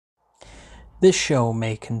This show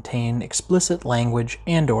may contain explicit language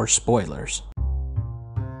and/or spoilers.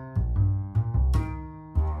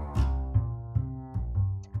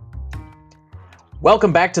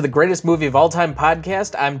 Welcome back to the Greatest Movie of All Time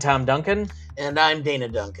podcast. I'm Tom Duncan. And I'm Dana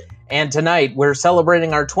Duncan. And tonight we're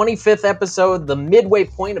celebrating our 25th episode, the midway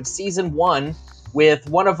point of Season 1, with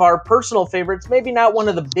one of our personal favorites, maybe not one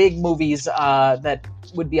of the big movies that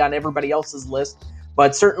would be on everybody else's list,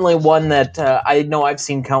 but certainly one that I know I've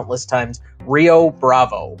seen countless times, Rio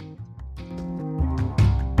Bravo.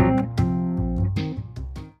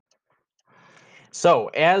 So,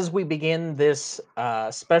 as we begin this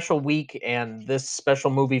special week and this special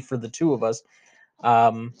movie for the two of us,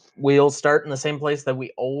 we'll start in the same place that we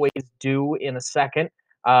always do in a second.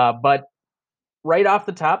 But right off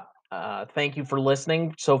the top, thank you for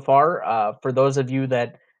listening so far. For those of you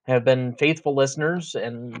that have been faithful listeners,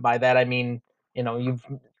 and by that I mean, you've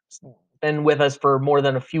been with us for more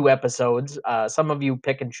than a few episodes. Some of you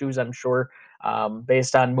pick and choose, I'm sure,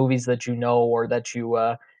 based on movies that you know or that you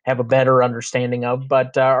have a better understanding of.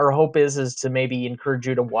 But our hope is to maybe encourage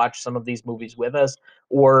you to watch some of these movies with us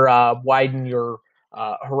or widen your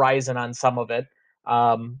horizon on some of it.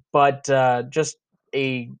 But just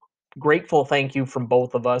a grateful thank you from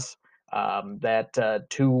both of us that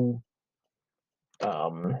two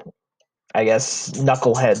I guess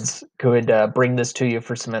knuckleheads could bring this to you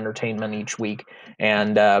for some entertainment each week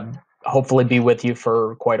and hopefully be with you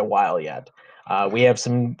for quite a while yet. We have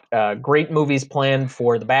some great movies planned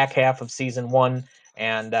for the back half of Season 1,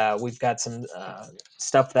 and we've got some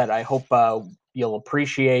stuff that I hope you'll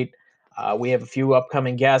appreciate. We have a few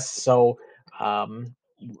upcoming guests, so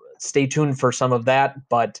stay tuned for some of that,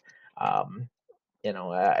 but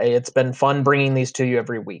it's been fun bringing these to you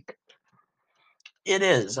every week. It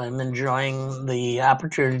is. I'm enjoying the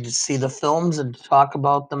opportunity to see the films and to talk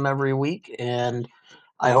about them every week, and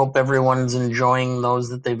I hope everyone's enjoying those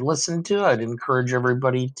that they've listened to. I'd encourage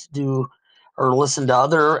everybody to do or listen to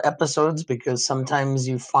other episodes because sometimes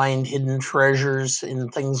you find hidden treasures in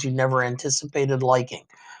things you never anticipated liking.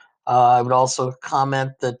 I would also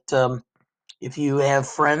comment that if you have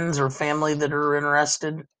friends or family that are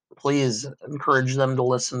interested, please encourage them to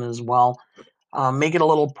listen as well. Make it a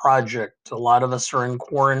little project. A lot of us are in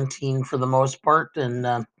quarantine for the most part,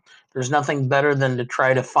 and there's nothing better than to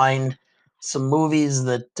try to find some movies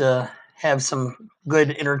that have some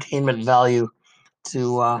good entertainment value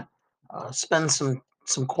to spend some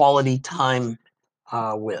quality time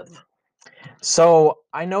with. So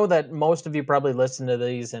I know that most of you probably listen to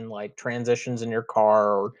these in like transitions in your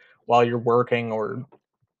car or while you're working or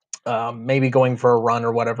maybe going for a run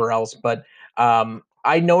or whatever else. But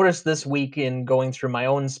I noticed this week in going through my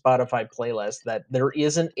own Spotify playlist that there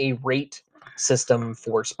isn't a rate system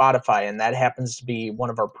for Spotify, and that happens to be one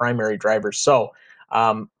of our primary drivers. So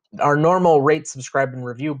our normal rate, subscribe, and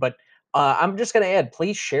review, but I'm just going to add,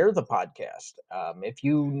 please share the podcast. If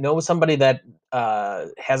you know somebody that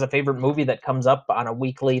has a favorite movie that comes up on a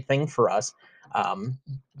weekly thing for us,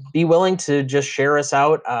 be willing to just share us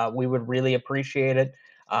out. We would really appreciate it.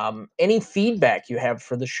 Any feedback you have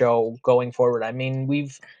for the show going forward. I mean,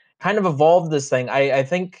 we've kind of evolved this thing. I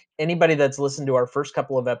think anybody that's listened to our first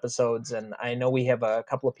couple of episodes, and I know we have a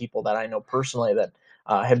couple of people that I know personally that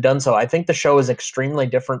have done so, I think the show is extremely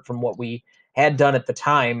different from what we had done at the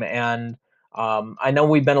time. And I know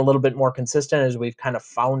we've been a little bit more consistent as we've kind of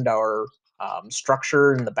found our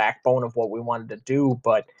structure and the backbone of what we wanted to do.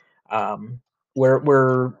 But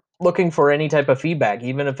we're looking for any type of feedback,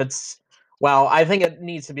 even if it's, well, I think it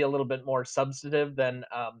needs to be a little bit more substantive than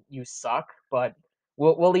you suck, but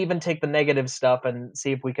we'll even take the negative stuff and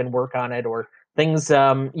see if we can work on it, or things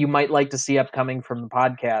you might like to see upcoming from the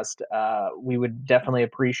podcast. We would definitely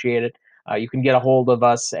appreciate it. You can get a hold of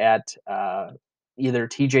us at either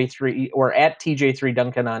TJ3 or at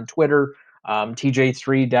TJ3Duncan on Twitter,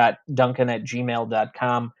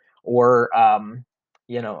 TJ3.Duncan@gmail.com, or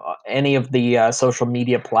any of the social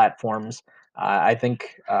media platforms. I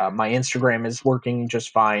think my Instagram is working just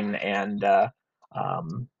fine, and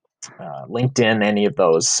LinkedIn, any of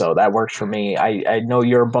those. So that works for me. I know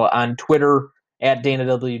you're on Twitter at Dana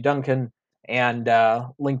W. Duncan, and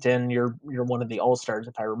LinkedIn, you're one of the all-stars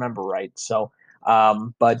if I remember right. So,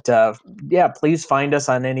 yeah, please find us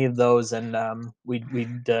on any of those, and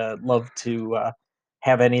we'd love to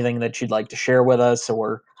have anything that you'd like to share with us,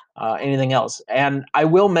 or anything else. And I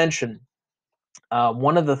will mention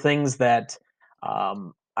one of the things that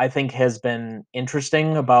I think has been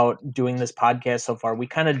interesting about doing this podcast so far. We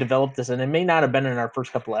kind of developed this, and it may not have been in our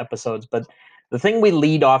first couple of episodes, but the thing we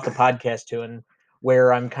lead off the podcast to, and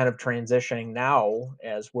where I'm kind of transitioning now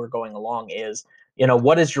as we're going along, is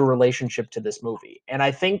what is your relationship to this movie? And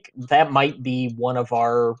I think that might be one of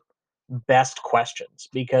our best questions,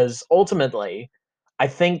 because ultimately I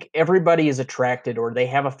think everybody is attracted, or they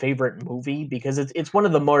have a favorite movie, because it's one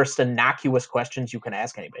of the most innocuous questions you can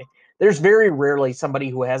ask anybody. There's very rarely somebody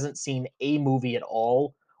who hasn't seen a movie at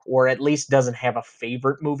all, or at least doesn't have a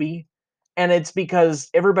favorite movie. And it's because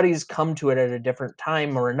everybody's come to it at a different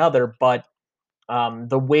time or another. But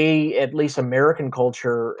the way, at least American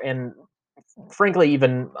culture, and frankly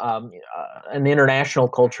even an international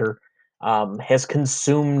culture, has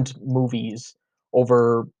consumed movies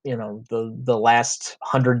over the last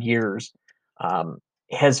 100 years, um,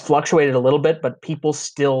 has fluctuated a little bit, but people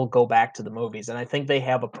still go back to the movies, and I think they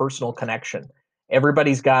have a personal connection.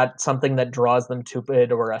 Everybody's got something that draws them to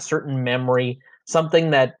it, or a certain memory, something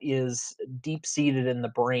that is deep seated in the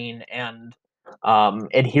brain, and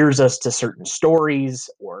adheres us to certain stories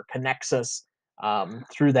or connects us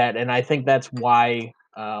through that. And I think that's why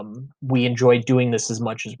we enjoy doing this as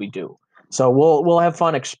much as we do. So we'll have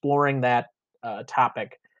fun exploring that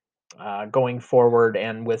topic going forward,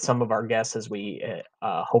 and with some of our guests as we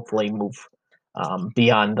hopefully move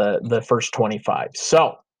beyond the first 25.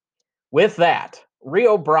 So with that,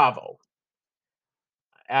 Rio Bravo.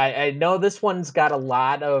 I know this one's got a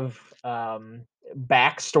lot of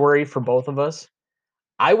backstory for both of us.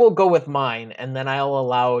 I will go with mine, and then I'll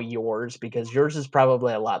allow yours, because yours is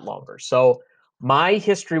probably a lot longer. So my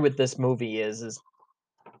history with this movie is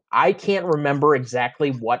I can't remember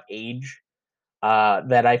exactly what age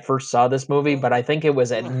that I first saw this movie, but I think it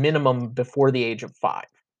was at minimum before the age of 5,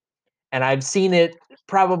 and I've seen it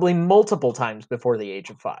probably multiple times before the age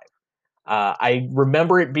of 5. I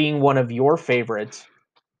remember it being one of your favorites,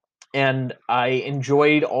 and I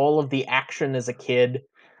enjoyed all of the action as a kid.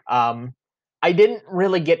 Um, I didn't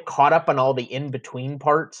really get caught up on all the in between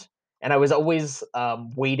parts, and I was always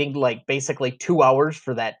waiting like basically 2 hours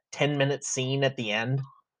for that 10-minute scene at the end.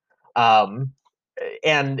 Um,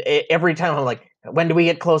 and every time I'm like, when do we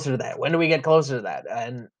get closer to that? When do we get closer to that?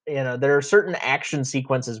 And there are certain action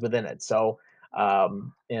sequences within it. So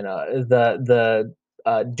the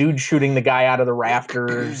dude shooting the guy out of the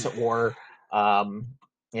rafters, or um,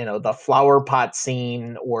 the flower pot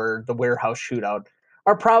scene, or the warehouse shootout,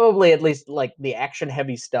 are probably at least like the action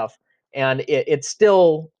heavy stuff, and it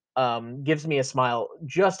still gives me a smile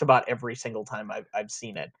just about every single time I've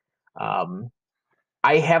seen it. Um,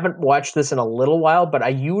 I haven't watched this in a little while, but I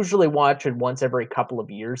usually watch it once every couple of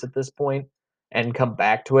years at this point and come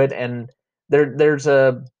back to it. And there's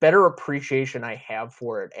a better appreciation I have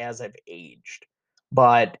for it as I've aged.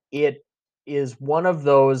 But it is one of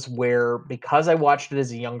those where, because I watched it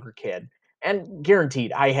as a younger kid, and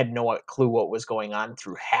guaranteed I had no clue what was going on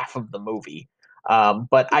through half of the movie.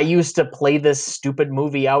 But I used to play this stupid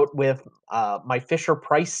movie out with my Fisher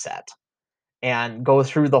Price set and go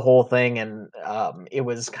through the whole thing, and it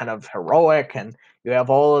was kind of heroic, and you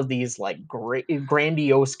have all of these like great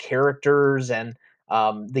grandiose characters, and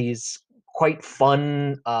these quite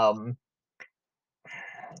fun uh,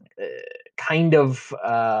 kind of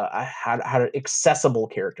accessible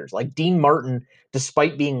characters like Dean Martin,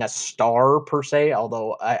 despite being a star per se,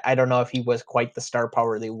 although I don't know if he was quite the star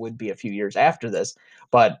power they would be a few years after this,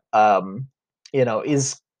 but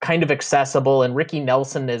is kind of accessible, and Ricky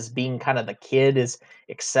Nelson as being kind of the kid is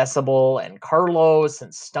accessible, and Carlos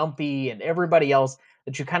and Stumpy and everybody else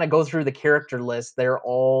that you kind of go through the character list,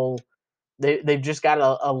 they've just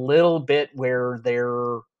got a little bit where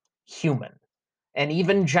they're human. And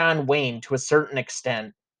even John Wayne, to a certain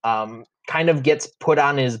extent, kind of gets put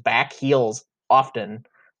on his back heels often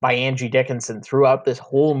by Angie Dickinson throughout this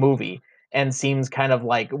whole movie, and seems kind of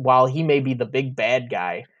like, while he may be the big bad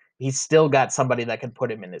guy, he's still got somebody that can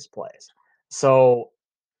put him in his place. So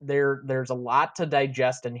there's a lot to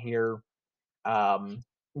digest in here. Um,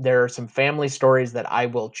 there are some family stories that I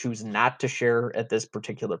will choose not to share at this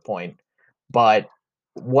particular point. But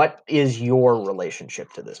what is your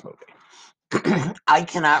relationship to this movie? I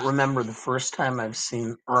cannot remember the first time I've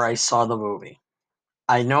seen or I saw the movie.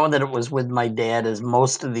 I know that it was with my dad, as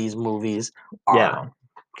most of these movies are. Yeah,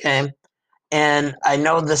 Okay. And I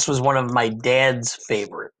know this was one of my dad's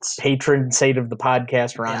favorites. patron saint of the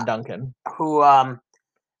podcast, Ron Yeah. Duncan. Who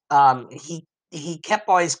he kept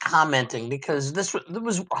always commenting, because this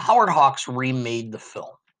was Howard Hawks remade the film,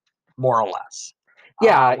 more or less,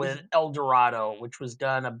 Yeah, with El Dorado, which was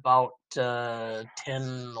done about 10,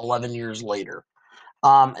 11 years later.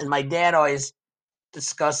 And my dad always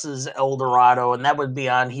discusses El Dorado, and that would be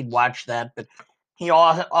on. He'd watch that, but he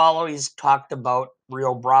always talked about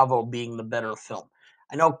Rio Bravo being the better film.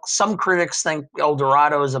 I know some critics think El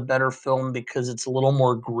Dorado is a better film because it's a little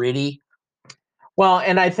more gritty. Well,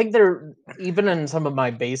 and I think there, even in some of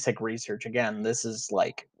my basic research, again, this is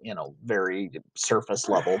like, very surface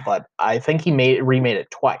level, but I think he made remade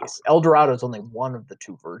it twice. El Dorado is only one of the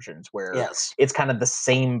two versions where Yes. it's kind of the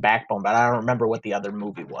same backbone, but I don't remember what the other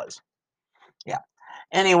movie was. Yeah.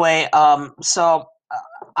 Anyway, so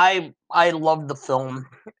I loved the film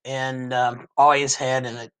and always had,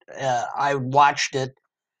 and I watched it,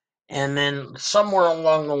 and then somewhere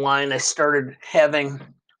along the line, I started having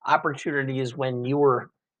opportunities when you were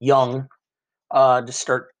young to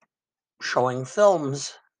start showing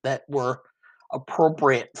films that were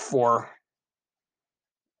appropriate for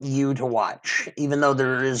you to watch, even though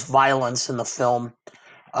there is violence in the film.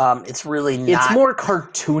 It's really It's not. more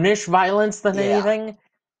cartoonish violence than Yeah. anything.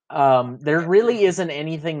 There really isn't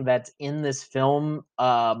anything that's in this film.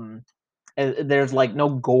 There's like no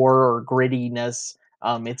gore or grittiness.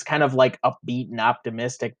 It's kind of like upbeat and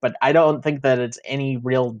optimistic, but I don't think that it's any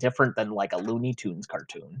real different than like a Looney Tunes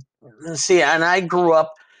cartoon. See, and I grew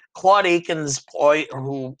up. Claude Akins' boy,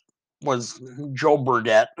 who was Joe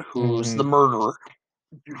Burdette, who's Mm-hmm. the murderer,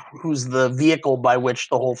 who's the vehicle by which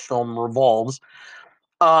the whole film revolves,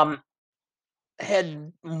 um,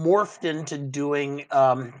 had morphed into doing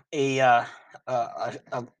a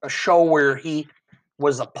show where he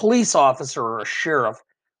was a police officer or a sheriff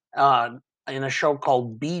uh, in a show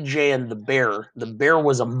called BJ and the Bear. The bear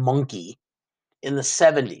was a monkey in the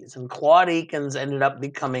 70s, and Claude Akins ended up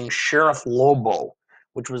becoming Sheriff Lobo,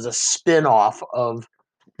 which was a spin-off of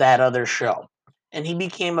that other show. And he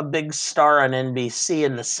became a big star on NBC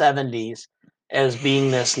in the 70s as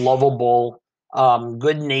being this lovable,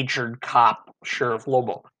 good-natured cop, Sheriff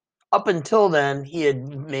Lobo. Up until then, he had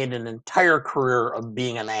made an entire career of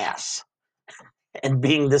being an ass and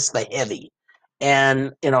being this the heavy.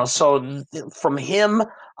 And, so from him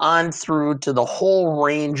on through to the whole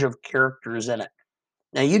range of characters in it.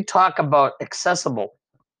 Now, you talk about accessible,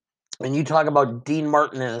 and you talk about Dean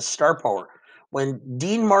Martin and his star power. When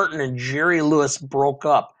Dean Martin and Jerry Lewis broke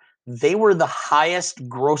up, they were the highest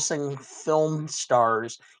grossing film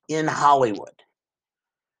stars in Hollywood.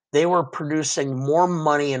 They were producing more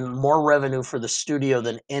money and more revenue for the studio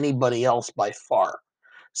than anybody else by far.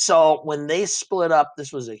 So when they split up,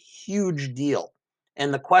 this was a huge deal.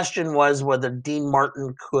 And the question was whether Dean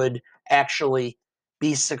Martin could actually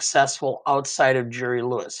be successful outside of Jerry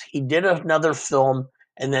Lewis. He did another film,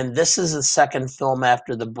 and then this is the second film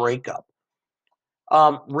after the breakup.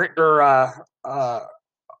 Rick, or,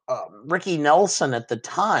 Ricky Nelson at the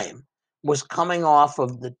time was coming off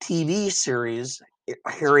of the TV series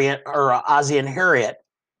Harriet or Ozzie and Harriet,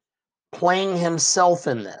 playing himself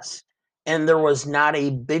in this, and there was not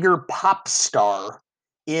a bigger pop star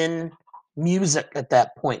in music at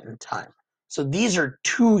that point in time. So these are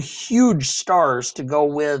two huge stars to go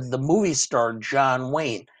with the movie star John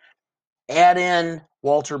Wayne. Add in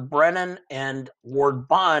Walter Brennan and Ward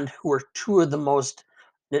Bond, who are two of the most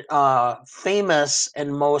famous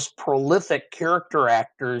and most prolific character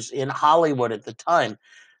actors in Hollywood at the time.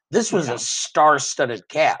 This was a Yeah. star-studded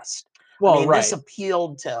cast. I Well, mean, this right.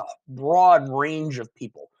 appealed to a broad range of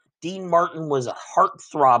people. Dean Martin was a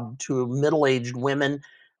heartthrob to middle-aged women.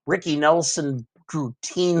 Ricky Nelson drew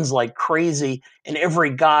teens like crazy, and every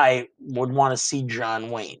guy would want to see John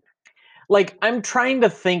Wayne. Like I'm trying to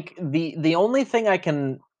think the only thing I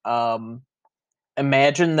can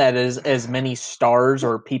imagine that is as many stars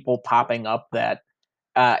or people popping up that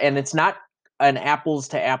and it's not an apples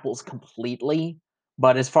to apples completely,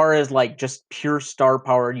 but as far as like just pure star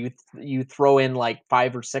power, you throw in like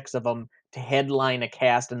five or six of them to headline a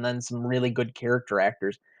cast, and then some really good character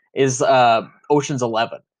actors is Ocean's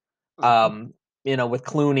 11. Mhm. um, with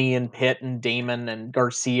Clooney and Pitt and Damon and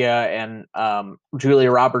Garcia and Julia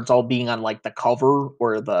Roberts all being on like the cover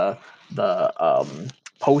or the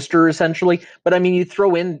poster essentially. But I mean, you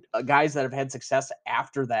throw in guys that have had success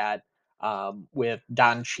after that with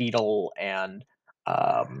Don Cheadle and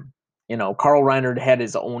Carl Reiner had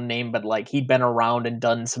his own name, but like he'd been around and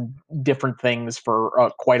done some different things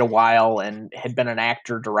for quite a while and had been an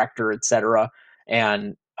actor, director, etc.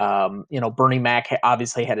 And Bernie Mac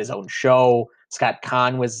obviously had his own show. Scott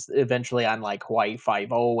Kahn was eventually on like Hawaii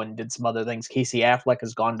Five O and did some other things. Casey Affleck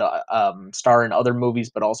has gone to star in other movies,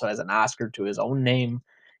 but also has an Oscar to his own name.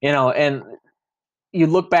 And you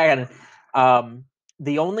look back and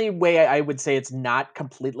the only way I would say it's not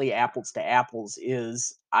completely apples to apples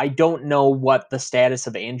is I don't know what the status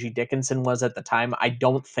of Angie Dickinson was at the time. I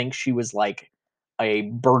don't think she was like a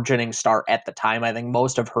burgeoning star at the time. I think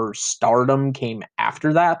most of her stardom came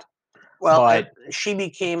after that. Well, But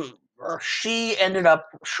she ended up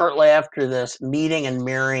shortly after this meeting and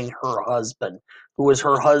marrying her husband, who was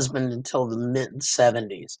her husband until the mid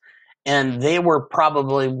 70s. and they were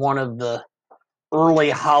probably one of the early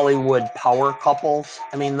Hollywood power couples.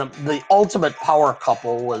 I mean, the ultimate power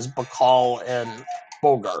couple was Bacall and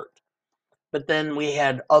Bogart, but then we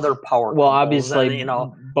had other power Well, couples, and obviously uh,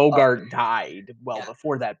 Bogart died well yeah,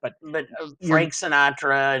 before that, but but you're Frank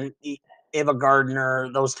Sinatra and Ava Gardner,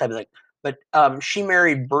 those type of things. But she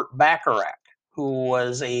married Burt Bacharach, who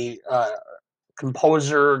was a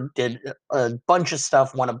composer, did a bunch of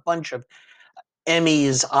stuff, won a bunch of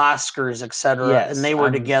Emmys, Oscars, etc. And yes, they were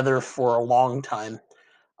I'm together for a long time.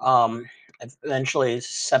 Um, Eventually all right.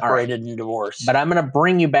 separated and divorced. But I'm going to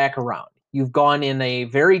bring you back around. You've gone in a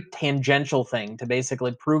very tangential thing to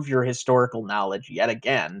basically prove your historical knowledge yet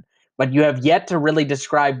again, but you have yet to really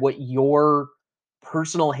describe what your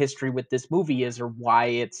personal history with this movie is, or why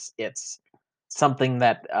it's something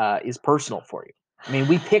that is personal for you. I mean,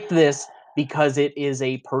 we picked this because it is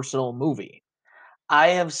a personal movie. I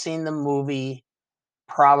have seen the movie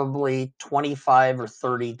probably 25 or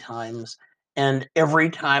 30 times. And every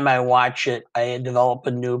time I watch it, I develop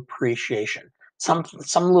a new appreciation. Some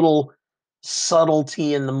little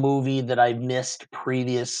subtlety in the movie that I missed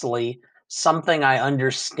previously, something I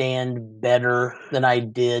understand better than I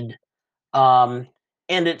did. Um,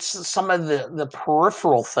 and it's some of the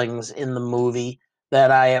peripheral things in the movie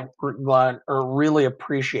that I really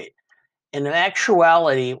appreciate. In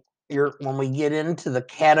actuality, when we get into the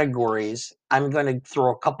categories, I'm going to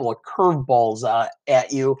throw a couple of curveballs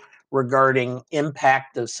at you regarding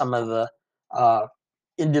impact of some of the uh,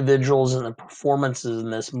 individuals and the performances in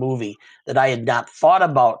this movie that I had not thought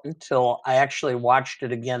about until I actually watched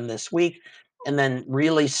it again this week, and then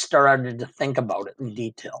really started to think about it in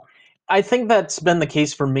detail. I think that's been the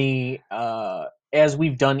case for me as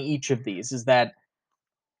we've done each of these. Is that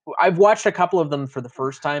I've watched a couple of them for the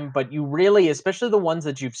first time, but you really, especially the ones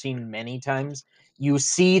that you've seen many times, you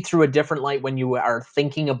see through a different light when you are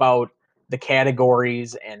thinking about the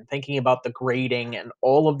categories and thinking about the grading and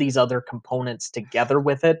all of these other components together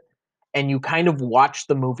with it. And you kind of watch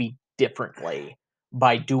the movie differently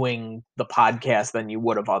by doing the podcast than you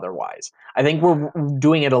would have otherwise. I think we're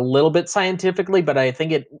doing it a little bit scientifically, but I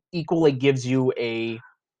think it equally gives you a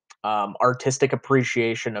artistic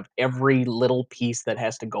appreciation of every little piece that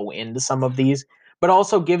has to go into some of these, but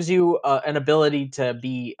also gives you an ability to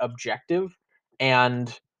be objective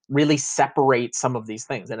and really separate some of these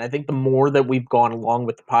things. And I think the more that we've gone along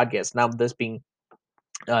with the podcast, now this being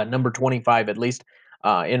number 25, at least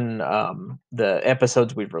in the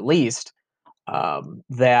episodes we've released,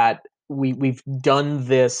 that we've done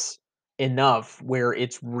this enough where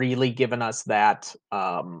it's really given us that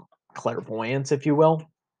clairvoyance, if you will.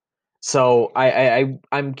 So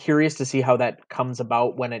I'm curious to see how that comes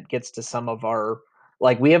about when it gets to some of our,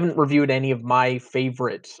 like, we haven't reviewed any of my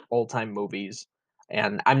favorite all time movies,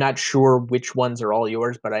 and I'm not sure which ones are all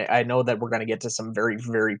yours, but I know that we're going to get to some very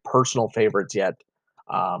very personal favorites yet.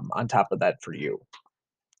 On top of that, for you.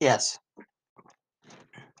 Yes.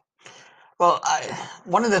 Well,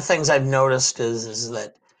 one of the things I've noticed is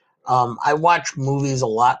that I watch movies a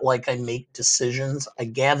lot like I make decisions. I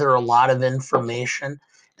gather a lot of information,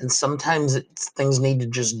 and sometimes things need to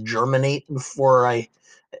just germinate before I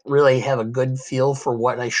really have a good feel for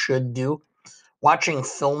what I should do. Watching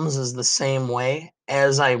films is the same way.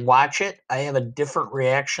 As I watch it, I have a different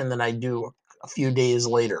reaction than I do a few days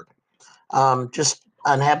later. Just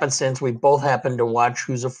on happenstance, we both happened to watch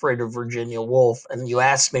Who's Afraid of Virginia Woolf, and you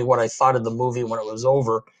asked me what I thought of the movie when it was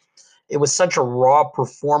over. It was such a raw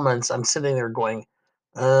performance. I'm sitting there going,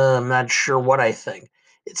 I'm not sure what I think.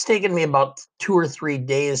 It's taken me about 2 or 3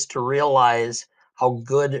 days to realize how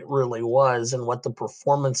good it really was and what the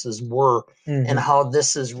performances were, and Hmm. how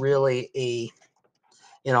this is really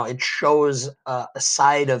it shows a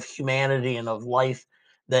side of humanity and of life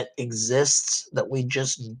that exists that we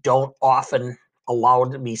just don't often allow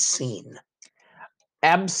to be seen.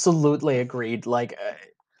 Absolutely agreed. Like,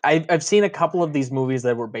 I've seen a couple of these movies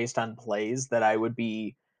that were based on plays that I would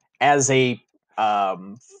be, as a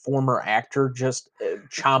former actor, just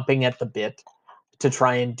chomping at the bit to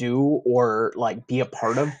try and do or like be a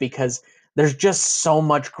part of, because there's just so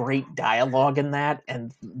much great dialogue in that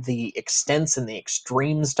and the extents and the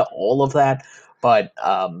extremes to all of that. But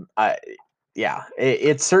yeah,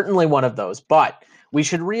 it's certainly one of those. But we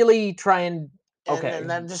should really try and And okay.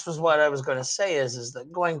 that just was what I was going to say is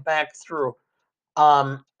that going back through,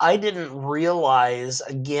 I didn't realize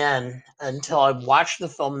again until I watched the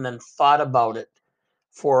film and then thought about it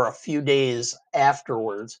for a few days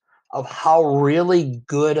afterwards of how really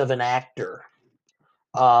good of an actor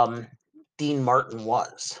um, Dean Martin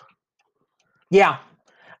was. Yeah,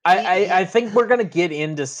 I He think we're gonna get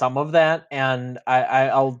into some of that, and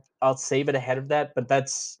I'll save it ahead of that. But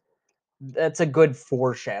that's that's a good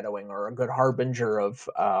foreshadowing or a good harbinger of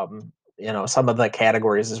some of the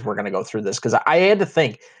categories as we're going to go through this, because I had to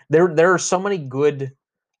think there are so many good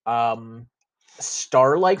um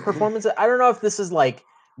star-like performances. I don't know if this is like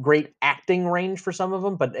great acting range for some of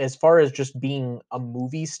them, but as far as just being a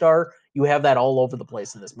movie star, you have that all over the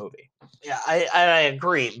place in this movie. Yeah, I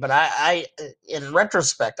agree, but in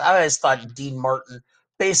retrospect, I always thought Dean Martin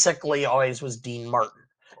basically always was Dean Martin.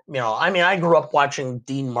 I mean, I grew up watching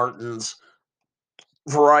Dean Martin's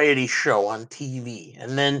variety show on TV,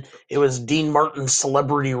 and then it was Dean Martin's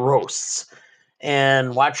celebrity roasts,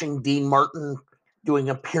 and watching Dean Martin doing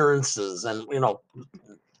appearances, and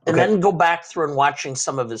Okay, then go back through and watching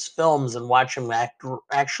some of his films and watch him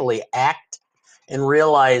actually act, and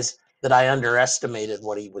realize that I underestimated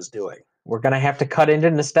what he was doing. we're going to have to cut into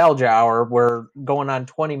nostalgia hour. We're going on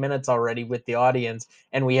 20 minutes already with the audience,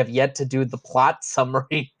 and we have yet to do the plot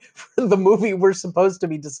summary for the movie we're supposed to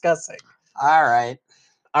be discussing. All right.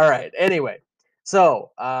 All right. Anyway,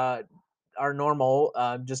 so our normal,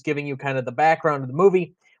 just giving you kind of the background of the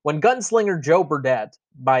movie. When gunslinger Joe Burdett,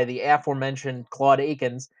 by the aforementioned Claude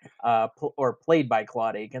Akins, or played by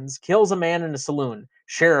Claude Akins, kills a man in a saloon,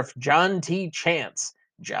 Sheriff John T. Chance,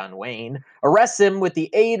 John Wayne, arrests him with the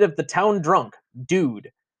aid of the town drunk,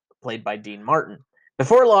 Dude, played by Dean Martin.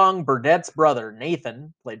 Before long, Burdett's brother,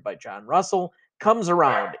 Nathan, played by John Russell, comes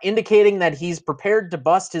around, indicating that he's prepared to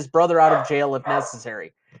bust his brother out of jail if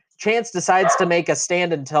necessary. Chance decides to make a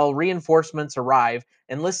stand until reinforcements arrive,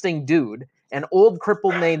 enlisting Dude, an old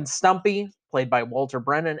cripple named Stumpy, played by Walter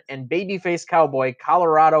Brennan, and babyface cowboy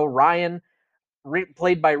Colorado Ryan,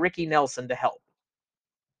 played by Ricky Nelson, to help.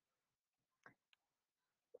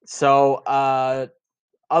 So,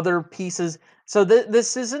 other pieces. So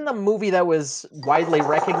this isn't a movie that was widely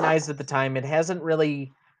recognized at the time. It hasn't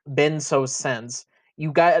really been so since.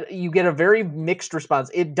 You get a very mixed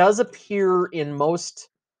response. It does appear in most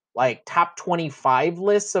like top 25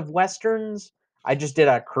 lists of westerns. I just did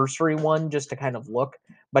a cursory one just to kind of look,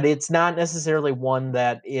 but it's not necessarily one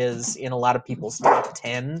that is in a lot of people's top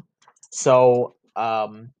 10. So,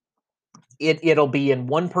 it'll be in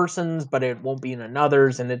one person's, but it won't be in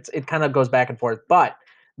another's, and it kind of goes back and forth. But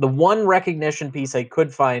the one recognition piece I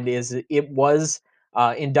could find is it was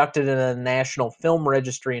inducted in the National Film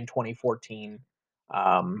Registry in 2014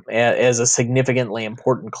 as a significantly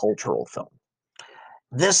important cultural film.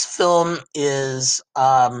 This film is,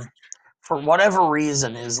 for whatever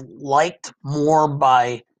reason, is liked more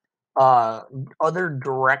by uh, other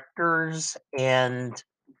directors and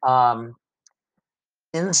um,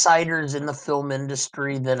 insiders in the film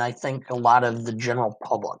industry than I think a lot of the general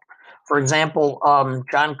public. For example,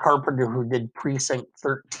 John Carpenter, who did Precinct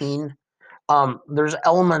 13, there's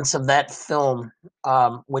elements of that film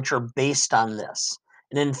which are based on this.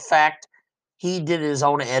 And in fact, he did his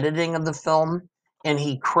own editing of the film, and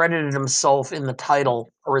he credited himself in the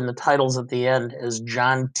title, or in the titles at the end, as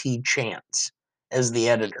John T. Chance as the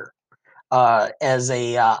editor, as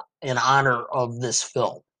a in honor of this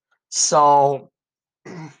film. So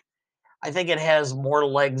I think it has more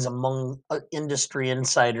legs among industry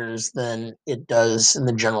insiders than it does in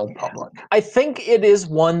the general public. I think it is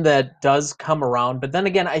one that does come around, but then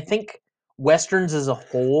again, I think westerns as a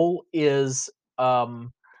whole is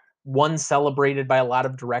um, one celebrated by a lot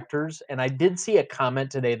of directors. And I did see a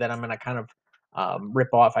comment today that I'm going to kind of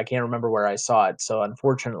rip off. I can't remember where I saw it, so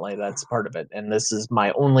unfortunately, that's part of it. And this is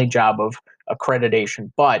my only job of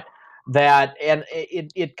accreditation, but that and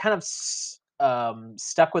it kind of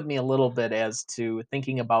stuck with me a little bit as to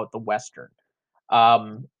thinking about the western.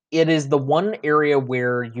 It is the one area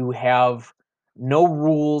where you have no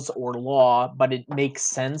rules or law, but it makes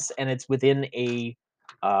sense, and it's within a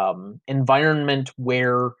environment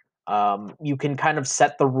where you can kind of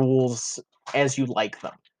set the rules as you like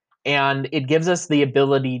them. And it gives us the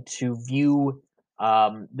ability to view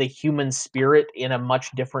the human spirit in a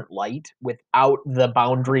much different light without the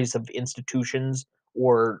boundaries of institutions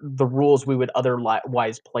or the rules we would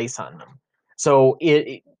otherwise place on them. So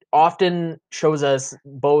it often shows us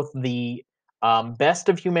both the best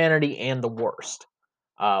of humanity and the worst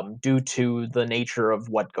due to the nature of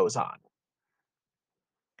what goes on.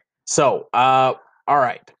 So, all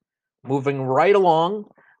right, moving right along.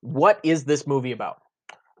 What is this movie about?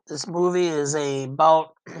 This movie is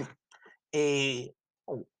about a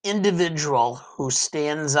individual who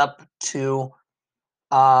stands up to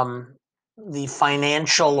um, the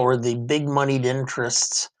financial or the big moneyed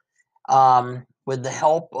interests, with the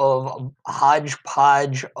help of a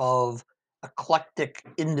hodgepodge of eclectic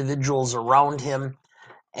individuals around him,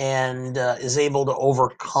 and is able to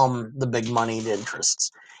overcome the big moneyed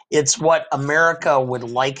interests. It's what America would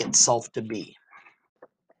like itself to be.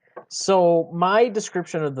 So my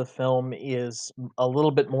description of the film is a little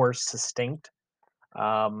bit more succinct,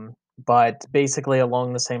 um, but basically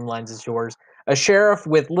along the same lines as yours. A sheriff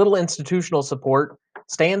with little institutional support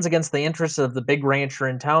stands against the interests of the big rancher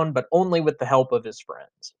in town, but only with the help of his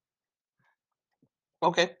friends.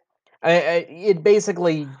 Okay. It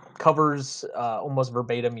basically covers almost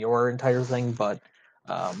verbatim your entire thing, but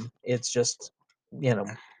it's just you know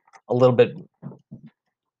a little bit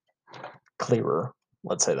clearer.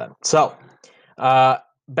 Let's say that. So, uh,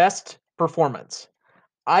 best performance.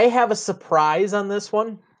 I have a surprise on this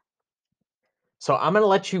one, so I'm going to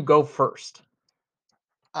let you go first.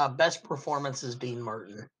 Best performance is Dean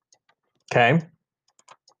Martin. Okay.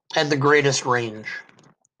 Had the greatest range.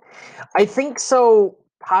 I think so,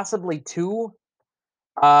 possibly two.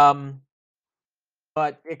 Um,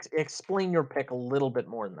 but explain your pick a little bit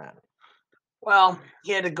more than that. Well,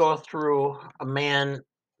 he had to go through a man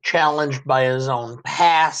challenged by his own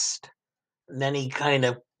past. And then he kind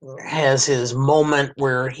of has his moment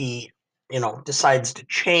where he, decides to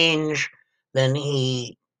change. Then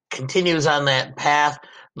he continues on that path,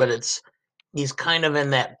 but he's kind of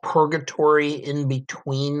in that purgatory in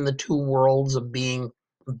between the two worlds of being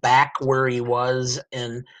back where he was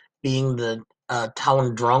and being the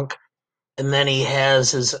town drunk. And then he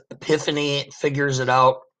has his epiphany, figures it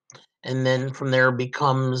out, and then from there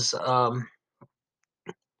becomes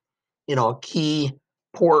a key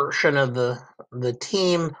portion of the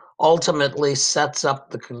team. Ultimately sets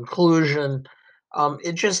up the conclusion.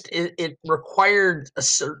 It required a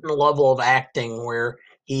certain level of acting where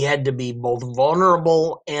he had to be both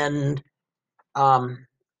vulnerable and um,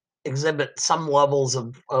 exhibit some levels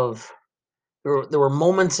of there were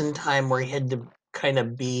moments in time where he had to kind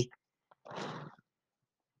of be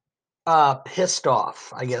pissed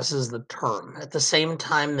off, I guess is the term, at the same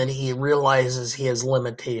time that he realizes he has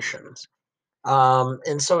limitations.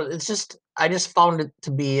 And so I just found it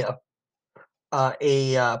to be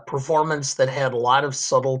a performance that had a lot of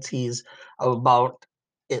subtleties about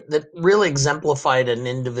it that really exemplified an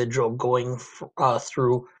individual going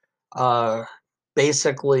through uh,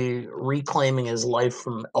 basically reclaiming his life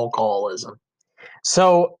from alcoholism.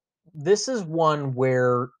 So this is one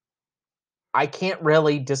where I can't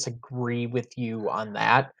really disagree with you on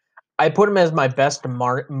that. I put him as my best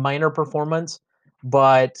minor performance,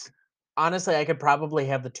 but honestly, I could probably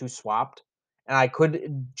have the two swapped, and I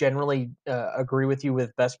could generally agree with you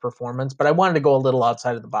with best performance. But I wanted to go a little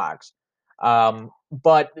outside of the box.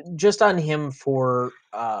 But just on him for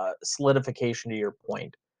solidification to your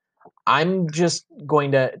point, I'm just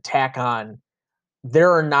going to tack on.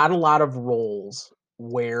 There are not a lot of roles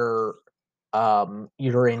where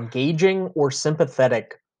you're engaging or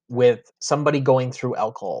sympathetic with somebody going through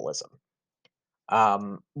alcoholism.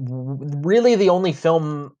 Really, the only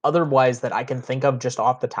film otherwise that I can think of just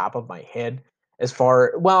off the top of my head,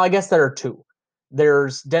 well, I guess there are two.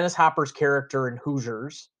 There's Dennis Hopper's character in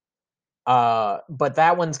Hoosiers, but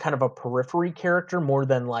that one's kind of a periphery character more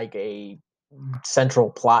than like a central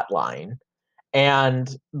plot line.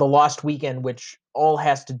 And The Lost Weekend, which all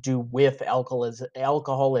has to do with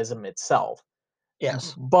alcoholism itself.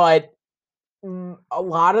 Yes. But a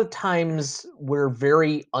lot of times we're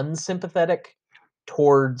very unsympathetic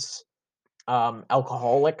towards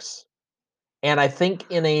alcoholics. And I think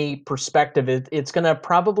in a perspective, it's going to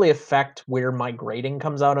probably affect where my grading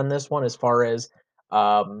comes out on this one as far as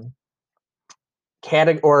um,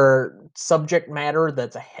 or subject matter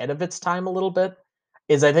that's ahead of its time a little bit.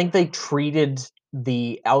 Is I think they treated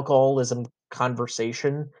the alcoholism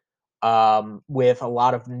conversation with a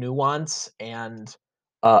lot of nuance and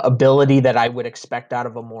ability that I would expect out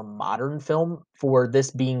of a more modern film for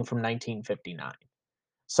this being from 1959.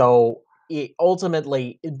 So it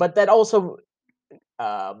ultimately, but that also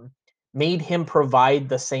um, made him provide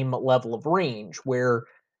the same level of range where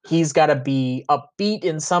he's got to be upbeat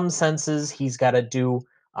in some senses, he's got to do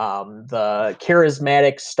the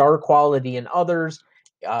charismatic star quality in others.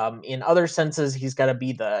 In other senses, he's got to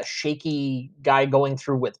be the shaky guy going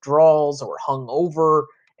through withdrawals or hung over,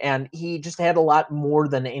 and he just had a lot more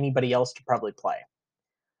than anybody else to probably play.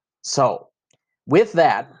 So, with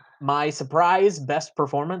that, my surprise best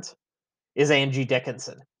performance is Angie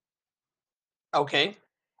Dickinson. Okay.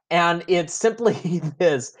 And it's simply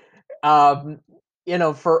this. Um,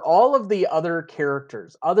 for all of the other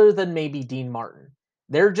characters, other than maybe Dean Martin,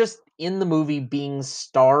 they're just in the movie being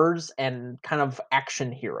stars and kind of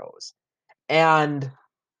action heroes. And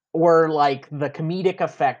or like the comedic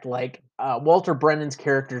effect, like Walter Brennan's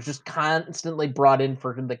character is just constantly brought in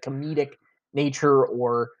for the comedic nature,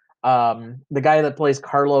 or the guy that plays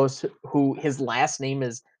Carlos, who his last name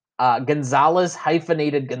is Gonzalez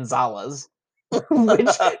hyphenated Gonzalez. which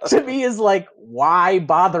to me is like, why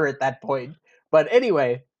bother at that point? But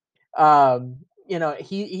anyway, um,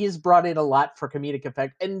 he's brought in a lot for comedic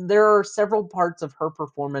effect, and there are several parts of her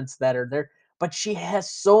performance that are there, but she has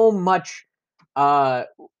so much uh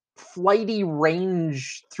flighty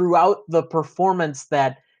range throughout the performance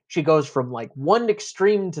that she goes from like one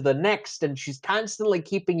extreme to the next, and she's constantly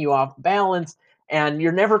keeping you off balance, and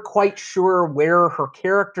you're never quite sure where her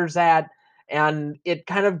character's at, and it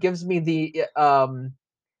kind of gives me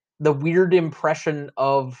the weird impression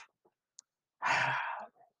of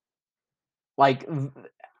like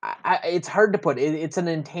it's hard to put. It's an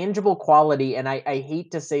intangible quality, and I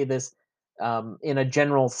hate to say this in a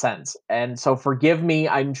general sense, and so forgive me.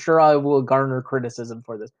 I'm sure I will garner criticism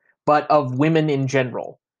for this, but of women in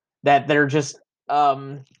general, that they're just Yes,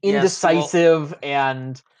 well, indecisive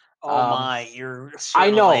and oh um, my, you're I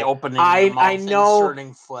certainly know, opening your I mouth, know,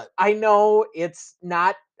 inserting foot. I know it's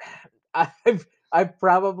not. I've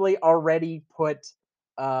probably already put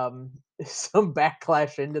um some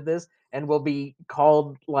backlash into this and will be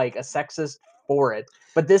called like a sexist for it.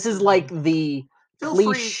 But this is like the Feel free.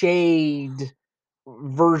 cliched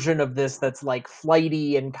version of this that's like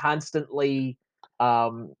flighty and constantly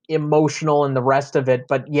emotional and the rest of it,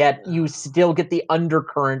 but yet you still get the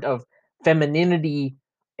undercurrent of femininity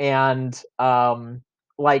and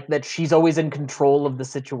like that she's always in control of the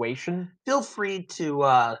situation. Feel free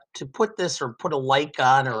to put this or put a like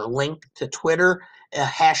on or a link to Twitter, a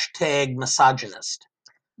hashtag misogynist.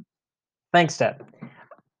 Thanks, Ted.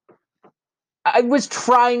 I was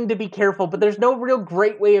trying to be careful, but there's no real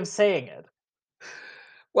great way of saying it.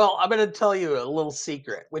 Well, I'm going to tell you a little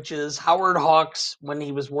secret, which is Howard Hawks, when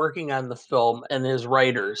he was working on the film and his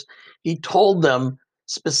writers, he told them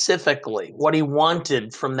specifically what he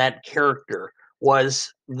wanted from that character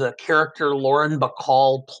was the character Lauren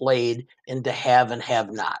Bacall played in To Have and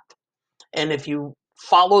Have Not. And if you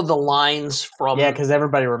follow the lines Yeah, from, because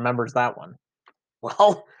everybody remembers that one.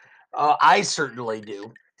 well, I certainly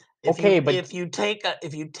do. Okay, but If you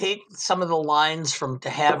take some of the lines from To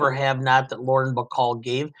Have or Have Not that Lauren Bacall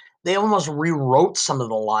gave, they almost rewrote some of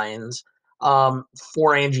the lines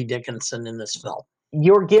for Angie Dickinson in this film.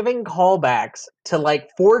 you're giving callbacks to like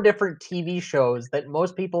four different TV shows that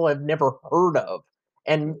most people have never heard of.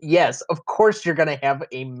 And yes, of course, you're going to have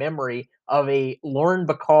a memory of a Lauren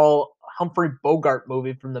Bacall Humphrey Bogart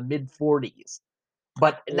movie from the mid 40s.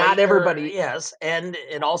 But not everybody. Yes, and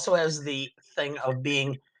it also has the thing of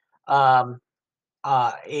being um,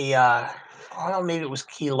 a well, maybe it was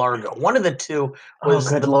Key Largo. One of the two Oh, was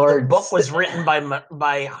good the lord. book was written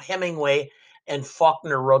by Hemingway, and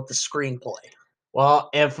Faulkner wrote the screenplay. Well,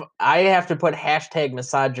 if I have to put hashtag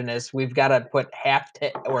misogynist, we've got to put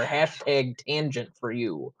hashtag tangent for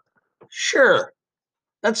you. Sure,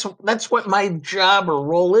 that's what my job or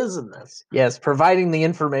role is in this. Yes, providing the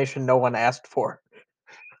information no one asked for.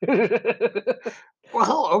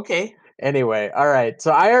 Well, okay. Anyway, all right.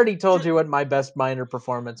 So I already told you what my best minor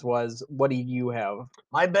performance was. What do you have?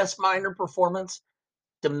 My best minor performance,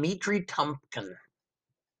 Dmitri Tumpkin,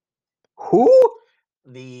 Who?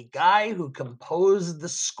 the guy who composed the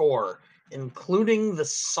score, including the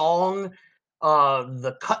song,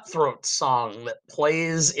 the Cutthroat song that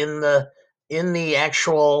plays in the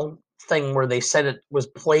actual thing where they said it was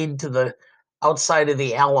played to the outside of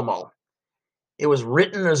the Alamo. It was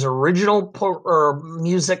written as original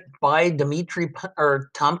music by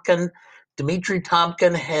Tompkin. Dmitri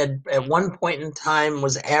Tompkin had at one point in time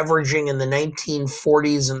was averaging in the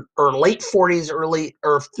 1940s and or late 40s, early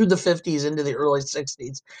or through the 50s into the early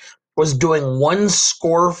 60s, was doing one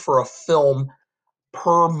score for a film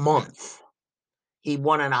per month. He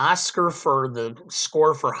won an Oscar for the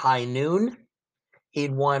score for High Noon.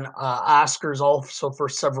 He'd won Oscars also for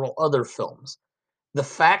several other films. The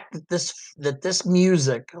fact that this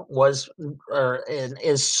music was and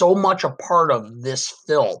is so much a part of this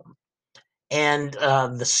film, and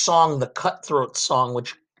the song, the Cutthroat song,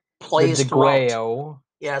 which The plays throughout. DeGueo.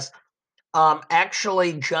 Yes,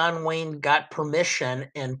 actually, John Wayne got permission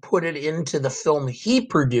and put it into the film he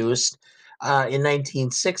produced in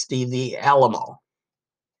 1960, The Alamo.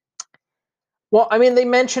 Well, I mean, they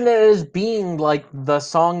mention it as being like the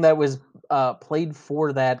song that was played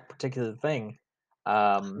for that particular thing.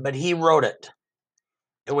 But he wrote it.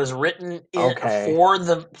 It was written Okay. for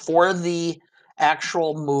the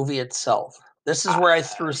actual movie itself. This is Uh, where I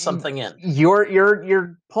threw something in.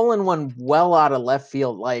 you're pulling one well out of left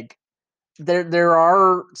field. Like there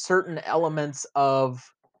are certain elements of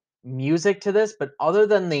music to this, but other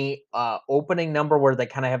than the opening number where they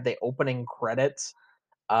kind of have the opening credits,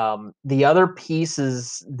 the other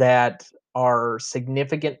pieces that are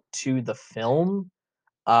significant to the film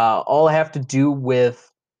all have to do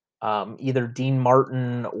with either Dean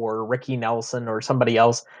Martin or Ricky Nelson or somebody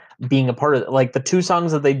else being a part of it. Like the two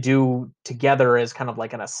songs that they do together is kind of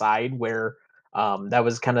like an aside where that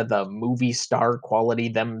was kind of the movie star quality,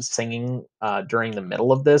 them singing during the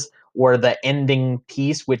middle of this, or the ending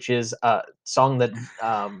piece, which is a song that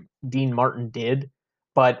Dean Martin did.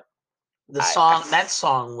 But The I, song that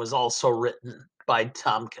song was also written by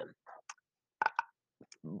Tompkin.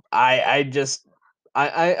 I just,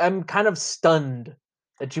 I'm kind of stunned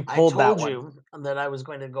that you I pulled that told one. you that I was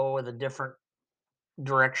going to go with a different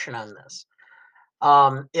direction on this.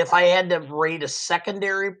 If I had to rate a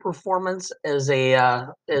secondary performance as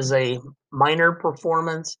a minor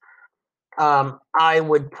performance, I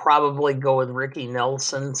would probably go with Ricky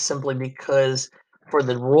Nelson simply because for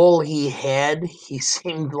the role he had, he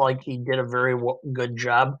seemed like he did a very good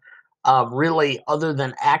job. Really, other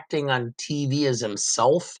than acting on TV as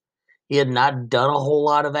himself, he had not done a whole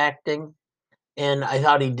lot of acting, and I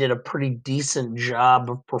thought he did a pretty decent job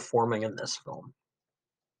of performing in this film.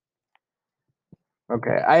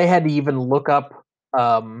 Okay, I had to even look up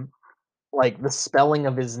um, like the spelling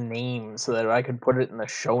of his name so that I could put it in the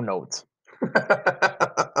show notes.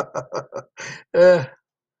 Uh,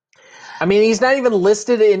 I mean, he's not even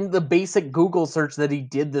listed in the basic Google search that he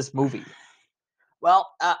did this movie.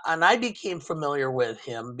 well, and I became familiar with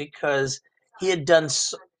him because he had done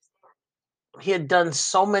so, he had done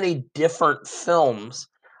so many different films.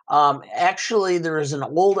 Actually, there is an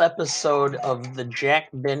old episode of the Jack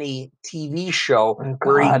Benny TV show Oh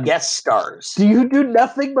where he God, guest stars. do you do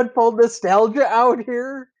nothing but pull nostalgia out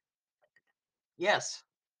here? Yes,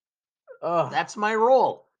 Oh, that's my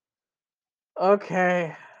role.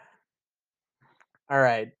 okay. All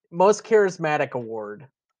right. Most charismatic award.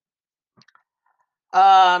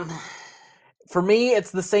 Um, For me,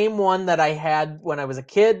 it's the same one that I had when I was a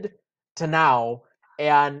kid to now,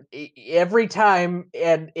 and every time,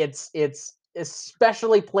 and it's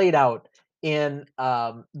especially played out in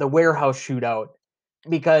the warehouse shootout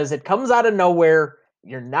because it comes out of nowhere.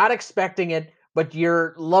 You're not expecting it, but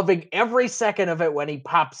you're loving every second of it when he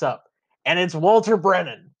pops up, and it's Walter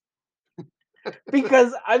Brennan.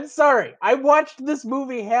 Because I'm sorry, I watched this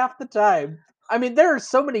movie half the time. I mean, there are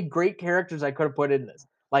so many great characters I could have put in this.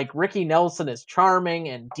 Like Ricky Nelson is charming,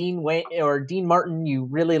 and Dean Wayne or Dean Martin, you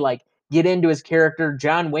really like get into his character.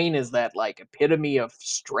 John Wayne is that like epitome of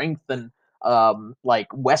strength and like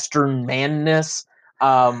Western manness.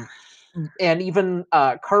 Um, and even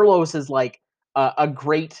Carlos is like a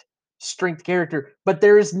great strength character, but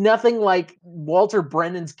there is nothing like Walter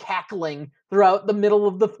Brennan's cackling throughout the middle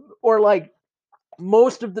of the or like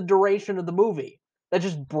most of the duration of the movie that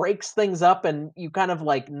just breaks things up, and you kind of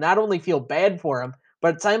like not only feel bad for him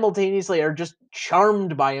but simultaneously are just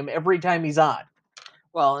charmed by him every time he's on.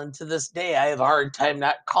 well, and to this day, I have a hard time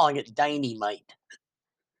not calling it dynamite.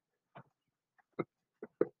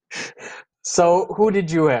 So who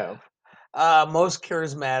did you have? Most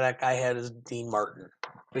charismatic I had is Dean Martin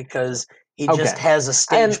because he just Okay. has a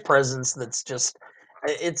And stage presence that's just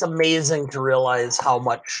it's amazing to realize how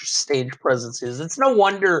much stage presence is. It's no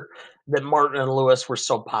wonder that Martin and Lewis were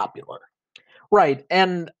so popular. right,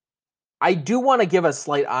 and I do want to give a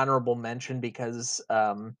slight honorable mention because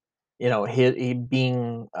he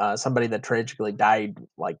being somebody that tragically died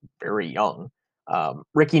like very young.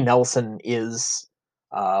 Ricky Nelson is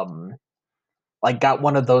um like got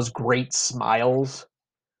one of those great smiles,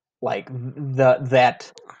 like the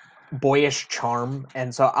that boyish charm,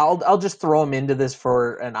 and so I'll just throw him into this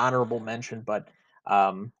for an honorable mention. But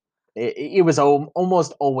it was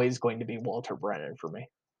almost always going to be Walter Brennan for me.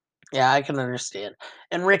 Yeah, I can understand.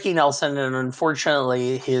 And Ricky Nelson, and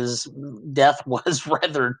unfortunately, his death was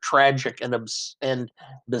rather tragic and and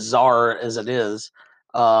bizarre as it is.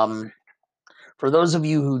 Um, for those of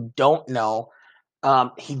you who don't know,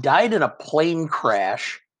 he died in a plane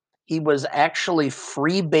crash. He was actually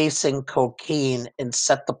freebasing cocaine and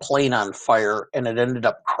set the plane on fire, and it ended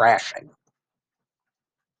up crashing.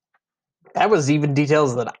 That was even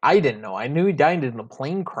details that I didn't know. I knew he died in a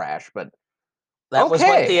plane crash, but That was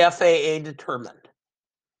what the okay. FAA determined.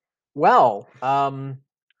 Well,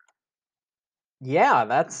 yeah,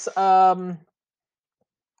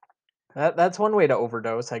 that's one way to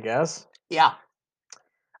overdose, I guess. Yeah,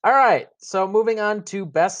 All right, so moving on to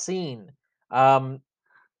best scene. Um,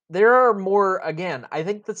 there are more. Again, I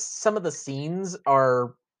think that some of the scenes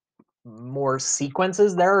are more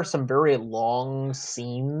sequences. There are some very long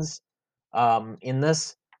scenes in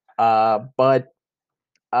this, but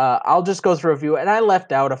I'll just go through a few, and I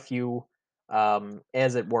left out a few,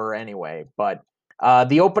 as it were, anyway. But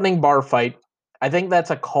the opening bar fight, I think that's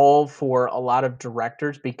a call for a lot of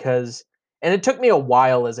directors because And it took me a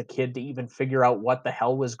while as a kid to even figure out what the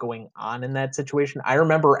hell was going on in that situation. I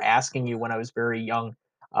remember asking you when I was very young,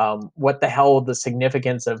 what the hell the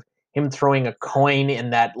significance of him throwing a coin in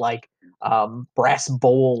that like brass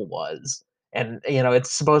bowl was. And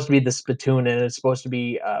it's supposed to be the spittoon, and it's supposed to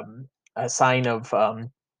be a sign of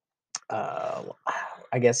uh,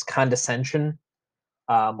 I guess condescension,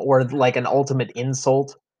 or like an ultimate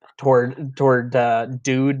insult toward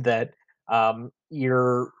dude, that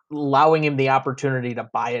you're allowing him the opportunity to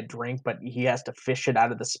buy a drink, but he has to fish it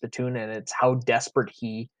out of the spittoon, and it's how desperate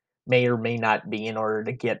he may or may not be in order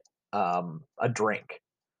to get a drink.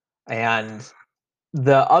 And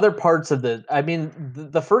the other parts of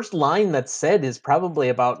the first line that's said is probably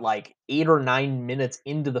about like 8 or 9 minutes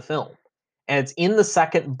into the film, and it's in the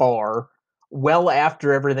second bar, well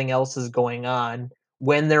after everything else is going on,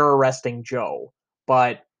 when they're arresting Joe.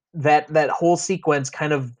 But that whole sequence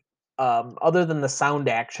kind of, other than the sound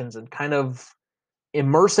actions and kind of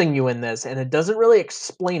immersing you in this, and it doesn't really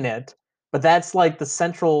explain it, but that's like the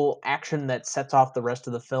central action that sets off the rest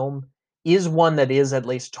of the film, is one that is at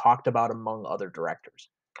least talked about among other directors.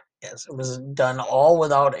 Yes, it was done all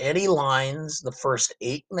without any lines. The first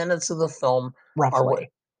 8 minutes of the film are what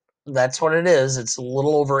Roughly. that's what it is. It's a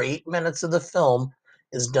little over 8 minutes of the film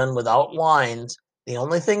is done without lines. The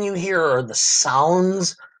only thing you hear are the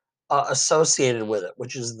sounds associated with it,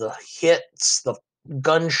 which is the hits, the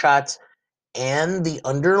gunshots, and the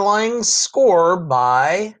underlying score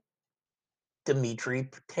by Dmitri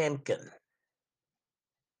Potemkin.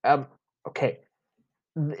 Um, okay.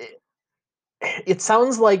 It, it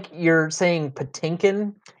sounds like you're saying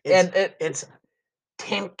Patinkin, It's and it it's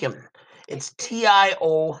Timkin. It's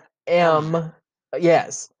Tiom. M.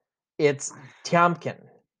 Yes, it's Tiamkin.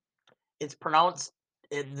 It's pronounced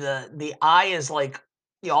the I is like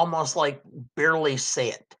you almost like barely say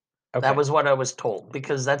it. That Okay. was what I was told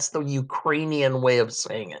because that's the Ukrainian way of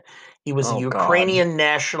saying it. He was a Oh God. Ukrainian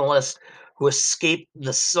nationalist who escaped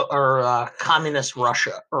communist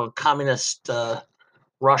Russia or communist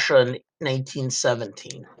Russia in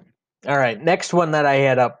 1917. All right. Next one that I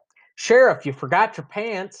had up. Sheriff, you forgot your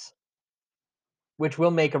pants, which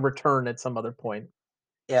will make a return at some other point.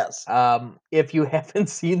 Yes, If you haven't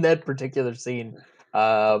seen that particular scene,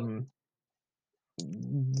 um,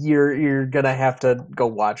 you're gonna have to go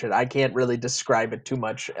watch it. I can't really describe it too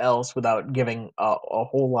much else without giving a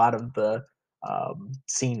whole lot of the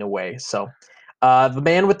scene away. So, the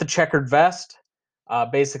man with the checkered vest.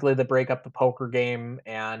 Basically, they break up the poker game,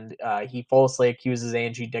 and he falsely accuses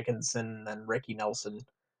Angie Dickinson. And then Ricky Nelson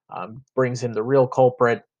brings him the real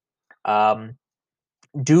culprit. Um,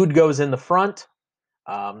 Dude goes in the front,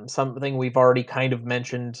 something we've already kind of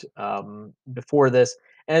mentioned before this,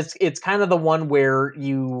 and it's kind of the one where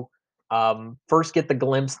you first get the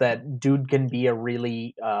glimpse that dude can be a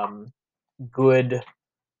really good,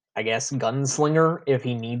 I guess, gunslinger if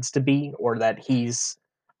he needs to be, or that he's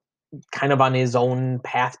kind of on his own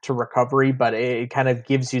path to recovery. But it kind of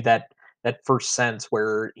gives you that first sense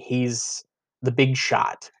where he's the big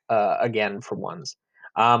shot again for once.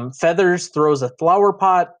 Feathers throws a flower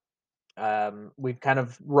pot. We've kind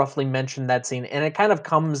of roughly mentioned that scene, and it kind of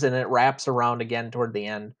comes and it wraps around again toward the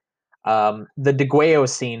end. The DeGueo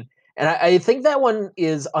scene, and I think that one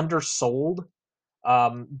is undersold,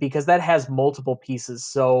 because that has multiple pieces.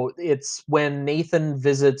 So it's when Nathan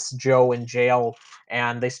visits Joe in jail,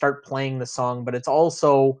 and they start playing the song, but it's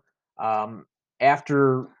also um,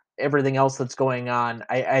 after everything else that's going on.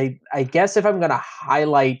 I guess if I'm going to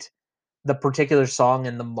highlight the particular song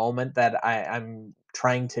in the moment that I'm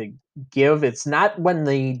trying to give, it's not when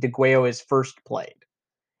the DeGueo is first played.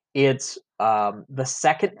 It's the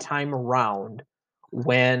second time around,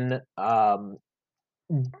 when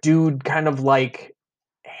dude kind of like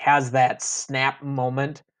has that snap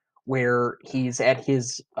moment where he's at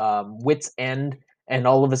his wits end, and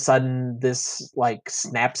all of a sudden this like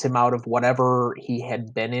snaps him out of whatever he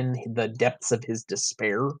had been in, the depths of his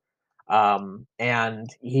despair, and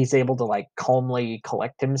he's able to like calmly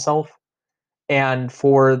collect himself. And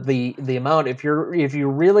for the amount, if you're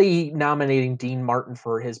really nominating Dean Martin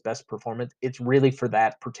for his best performance, it's really for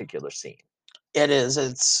that particular scene. it is.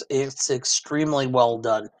 It's extremely well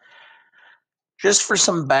done. Just for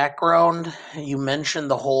some background, you mentioned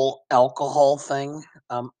the whole alcohol thing.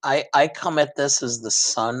 I come at this as the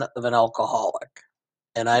son of an alcoholic,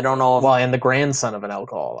 and I don't know if Well, and the grandson of an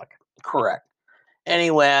alcoholic. correct.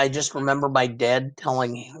 Anyway, I just remember my dad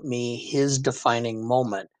telling me his defining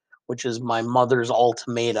moment, which is my mother's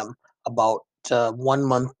ultimatum about 1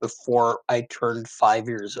 month before I turned 5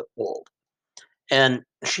 years old. And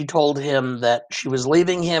she told him that she was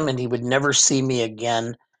leaving him and he would never see me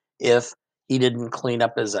again if he didn't clean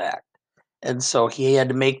up his act. And so he had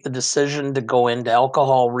to make the decision to go into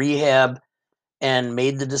alcohol rehab, and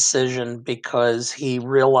made the decision because he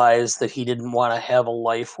realized that he didn't want to have a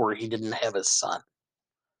life where he didn't have his son.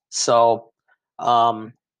 So,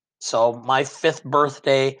 um, so my fifth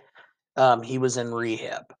birthday, he was in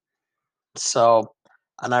rehab. So,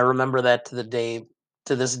 and I remember that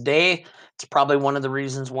to this day. It's probably one of the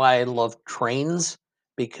reasons why I love trains,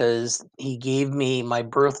 because he gave me my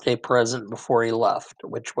birthday present before he left,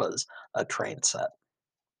 which was a train set.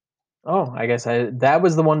 Oh, I guess that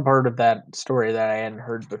was the one part of that story that I hadn't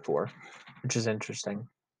heard before, which is interesting.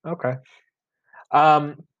 Okay.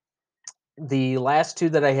 Um, the last two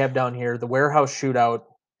that I have down here, the warehouse shootout,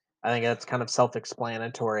 I think that's kind of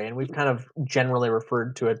self-explanatory, and we've kind of generally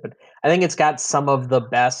referred to it, but I think it's got some of the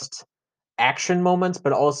best action moments,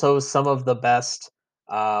 but also some of the best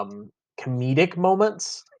um, comedic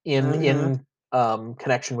moments Mm-hmm. in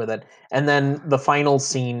connection with it. And then the final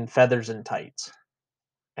scene, feathers and tights,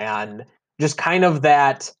 and just kind of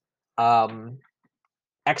that um,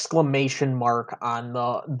 exclamation mark on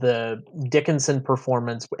the Dickinson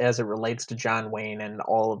performance as it relates to John Wayne and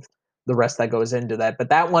all of the rest that goes into that. But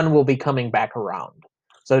that one will be coming back around.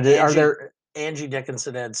 So are Angie there? Angie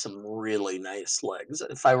Dickinson had some really nice legs.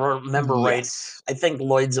 If I remember right, Yes. I think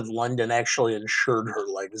Lloyd's of London actually insured her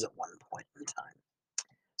legs at one point in time.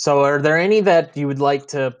 So are there any that you would like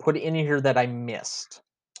to put in here that I missed?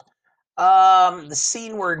 The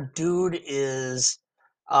scene where dude is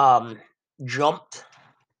um jumped,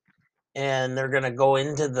 and they're gonna go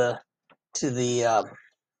into the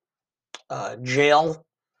jail.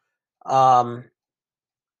 Um,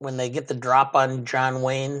 when they get the drop on John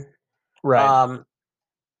Wayne. Right. Um,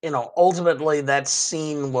 ultimately that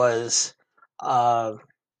scene was uh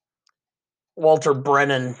Walter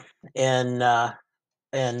Brennan in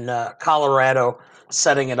Colorado,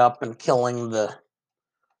 setting it up and killing the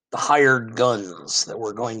hired guns that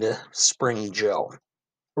were going to spring Joe.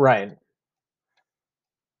 Right.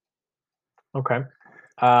 Okay.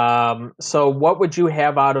 So what would you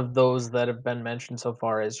have out of those that have been mentioned so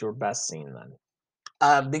far as your best scene then?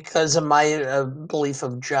 Because of my belief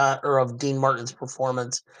of John or of Dean Martin's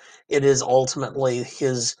performance, it is ultimately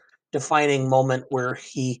his defining moment where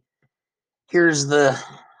he hears the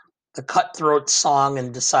cutthroat song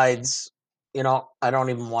and decides, I don't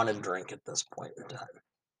even want to drink at this point in time.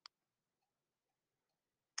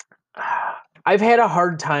 I've had a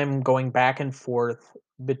hard time going back and forth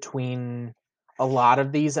between a lot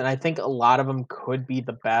of these, and I think a lot of them could be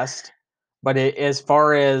the best. But as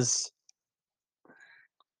far as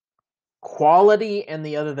quality and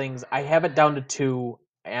the other things, I have it down to two,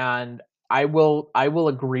 and I will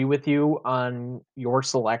agree with you on your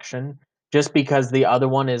selection just because the other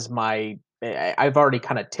one is I've already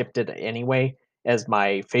kind of tipped it anyway as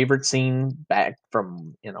my favorite scene back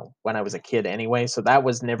from when I was a kid anyway, so that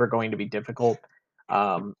was never going to be difficult.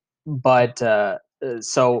 But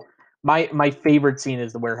so my favorite scene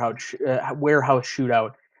is the warehouse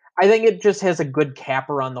shootout. I think it just has a good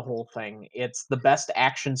capper on the whole thing. It's the best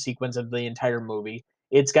action sequence of the entire movie.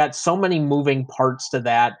 It's got so many moving parts to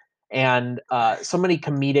that, and so many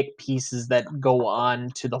comedic pieces that go on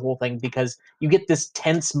to the whole thing because you get this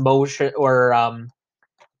tense motion or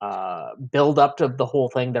build up to the whole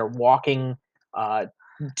thing. They're walking uh,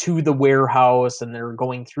 to the warehouse and they're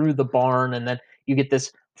going through the barn, and then you get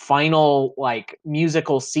this final like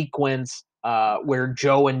musical sequence where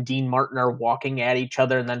Joe and Dean Martin are walking at each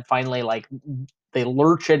other, and then finally like they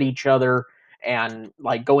lurch at each other and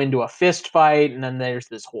like go into a fist fight, and then there's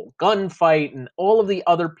this whole gunfight and all of the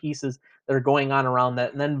other pieces that are going on around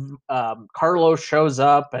that, and then Carlos shows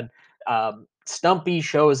up and Stumpy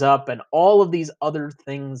shows up and all of these other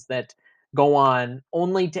things that go on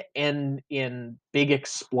only to end in big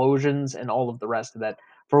explosions and all of the rest of that.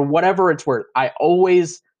 For whatever it's worth, I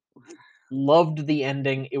always loved the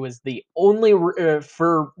ending. It was the only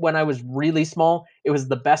for when I was really small, it was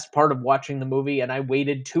the best part of watching the movie, and I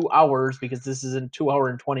waited 2 hours because this is a 2 hour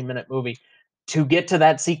and 20-minute movie to get to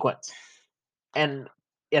that sequence. And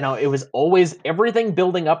it was always everything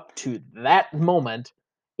building up to that moment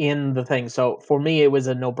in the thing. So for me, it was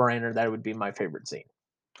a no-brainer that it would be my favorite scene.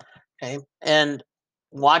 Okay. And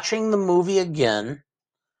watching the movie again,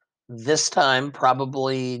 this time,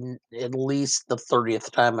 probably at least the 30th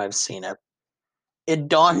time I've seen it, it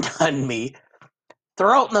dawned on me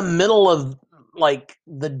they're out in the middle of like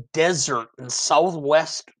the desert in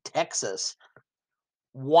southwest Texas.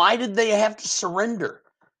 Why did they have to surrender?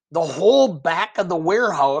 The whole back of the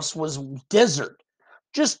warehouse was desert.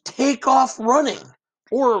 Just take off running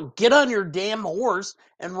or get on your damn horse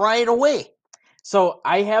and ride away. So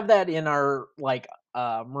I have that in our like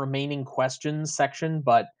remaining questions section,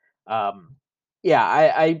 but Um,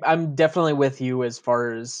 yeah, I'm definitely with you as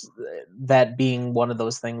far as that being one of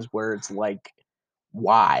those things where it's like,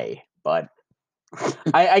 why? But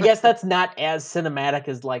I guess that's not as cinematic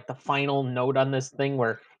as like the final note on this thing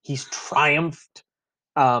where he's triumphed.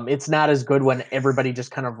 It's not as good when everybody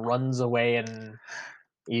just kind of runs away and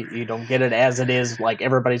you don't get it as it is. Like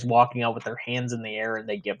everybody's walking out with their hands in the air and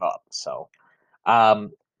they give up. So,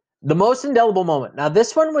 um, the most indelible moment. Now,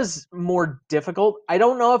 this one was more difficult. I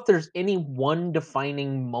don't know if there's any one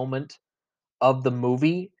defining moment of the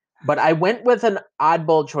movie, but I went with an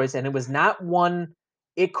oddball choice, and it was not one.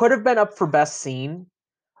 It could have been up for best scene,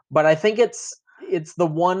 but I think it's the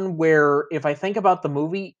one where if I think about the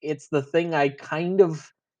movie, it's the thing I kind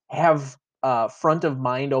of have front of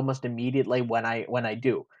mind almost immediately when I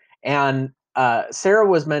do. And Sarah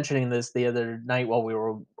was mentioning this the other night while we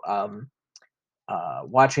were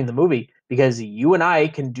watching the movie because you and I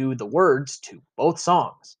can do the words to both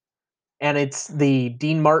songs, and it's the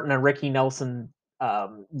Dean Martin and Ricky Nelson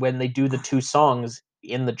when they do the two songs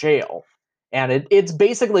in the jail, and it's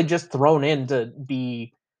basically just thrown in to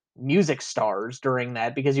be music stars during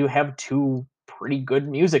that because you have two pretty good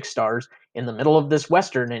music stars in the middle of this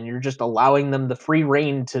western, and you're just allowing them the free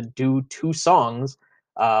reign to do two songs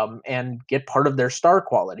and get part of their star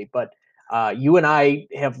quality. But you and I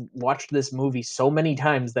have watched this movie so many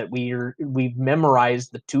times that we've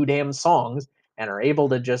memorized the two damn songs and are able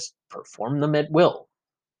to just perform them at will.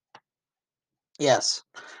 Yes.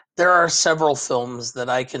 There are several films that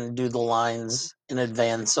I can do the lines in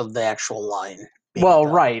advance of the actual line being Well,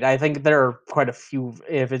 done. right. I think there are quite a few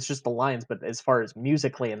if it's just the lines, but as far as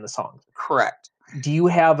musically in the songs. Correct. Do you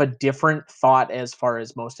have a different thought as far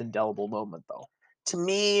as most indelible moment though? To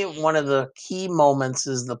me, one of the key moments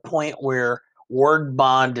is the point where Ward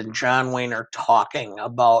Bond and John Wayne are talking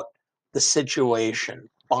about the situation.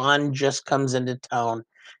 Bond just comes into town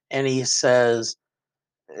and he says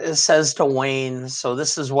to Wayne, "So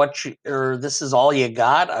this is what you, or this is all you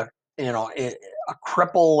got? A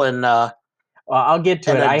cripple I'll get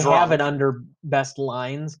to and it. a I have it drunk." under best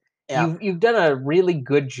lines. Yeah. You've done a really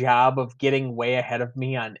good job of getting way ahead of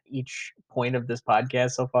me on each point of this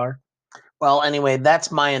podcast so far. Well, anyway, that's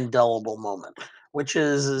my indelible moment, which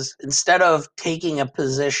is instead of taking a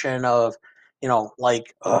position of,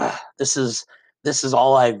 like, "Ugh, this is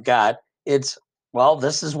all I've got." It's, well,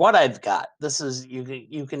 this is what I've got. This is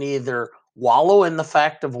you can either wallow in the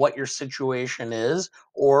fact of what your situation is,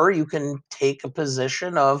 or you can take a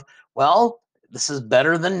position of, well, this is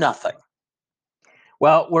better than nothing.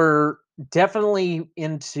 Well, we're definitely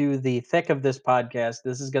into the thick of this podcast.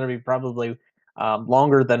 This is going to be probably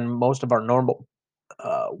longer than most of our normal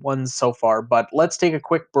ones so far. But let's take a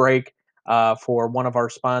quick break for one of our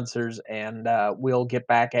sponsors, and we'll get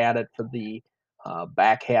back at it for the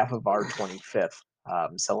back half of our 25th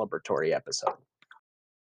celebratory episode.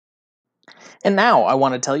 And now I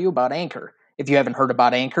want to tell you about Anchor. If you haven't heard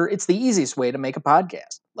about Anchor, it's the easiest way to make a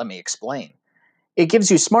podcast. Let me explain. It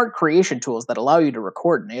gives you smart creation tools that allow you to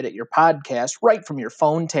record and edit your podcast right from your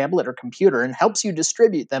phone, tablet, or computer and helps you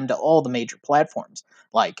distribute them to all the major platforms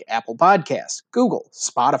like Apple Podcasts, Google,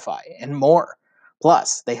 Spotify, and more.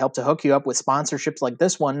 Plus, they help to hook you up with sponsorships like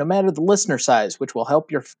this one no matter the listener size, which will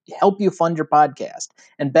help you fund your podcast.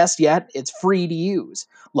 And best yet, it's free to use.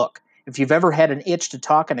 Look, if you've ever had an itch to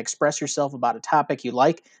talk and express yourself about a topic you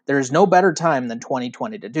like, there is no better time than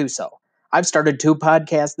 2020 to do so. I've started 2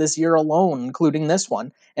 podcasts this year alone, including this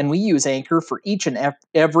one, and we use Anchor for each and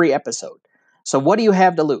every episode. So what do you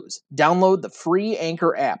have to lose? Download the free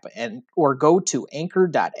Anchor app or go to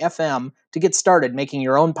anchor.fm to get started making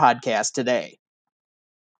your own podcast today.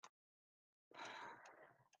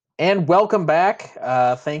 And welcome back.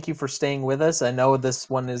 Thank you for staying with us. I know this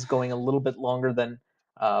one is going a little bit longer than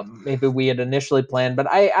maybe we had initially planned, but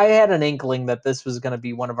I had an inkling that this was going to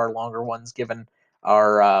be one of our longer ones given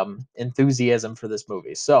our enthusiasm for this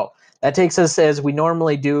movie. So that takes us, as we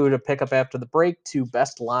normally do to pick up after the break, to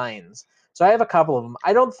best lines. So I have a couple of them.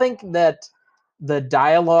 I don't think that the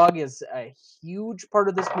dialogue is a huge part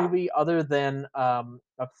of this movie, other than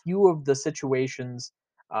a few of the situations,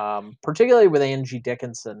 particularly with Angie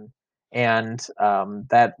Dickinson and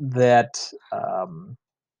that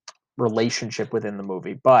relationship within the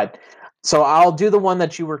movie. But so I'll do the one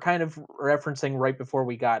that you were kind of referencing right before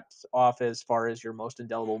we got off, as far as your most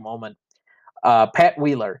indelible moment. Pat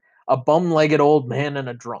Wheeler, a bum-legged old man and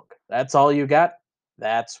a drunk. That's all you got?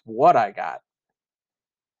 That's what I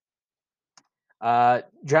got.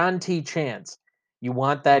 John T. Chance, you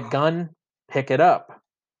want that gun? Pick it up.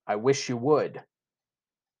 I wish you would.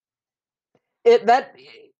 It that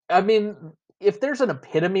I mean, if there's an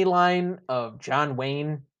epitome line of John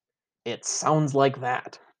Wayne, it sounds like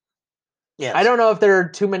that. I Yes. don't know if there are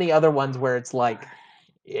too many other ones where it's like,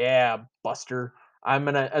 yeah, Buster, I'm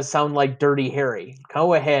gonna sound like Dirty Harry.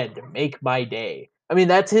 Go ahead, make my day. I mean,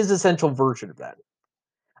 that's his essential version of that.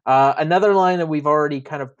 Another line that we've already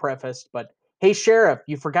kind of prefaced, but hey, Sheriff,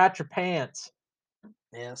 you forgot your pants.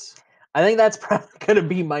 Yes. I think that's probably going to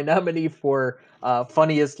be my nominee for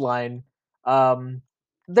funniest line. Um,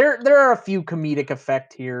 there are a few comedic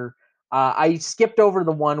effect here. I skipped over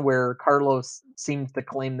the one where Carlos seems to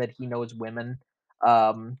claim that he knows women,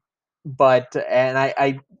 um, but and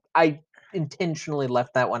I intentionally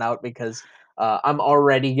left that one out because I'm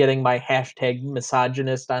already getting my hashtag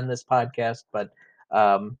misogynist on this podcast. But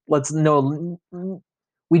let's no,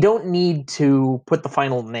 we don't need to put the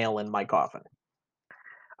final nail in my coffin.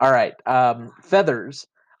 All right. Feathers.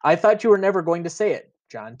 I thought you were never going to say it.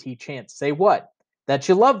 John T. Chance. Say what? That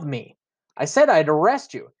you loved me. I said I'd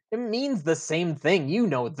arrest you. It means the same thing. You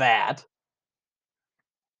know that.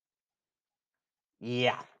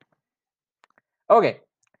 Yeah. Okay.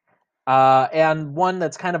 And one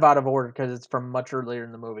that's kind of out of order because it's from much earlier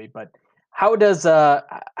in the movie. But how does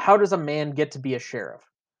a man get to be a sheriff?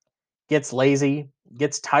 Gets lazy,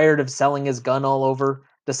 gets tired of selling his gun all over,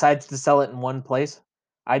 decides to sell it in one place.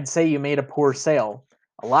 I'd say you made a poor sale.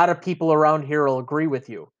 A lot of people around here will agree with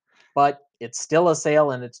you, but it's still a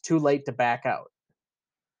sale and it's too late to back out.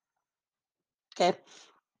 Okay.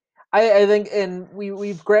 I think, and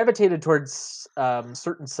we've gravitated towards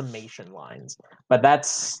certain summation lines, but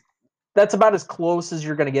that's about as close as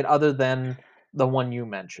you're going to get, other than the one you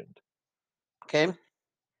mentioned. Okay.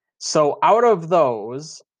 So, out of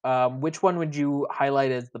those, which one would you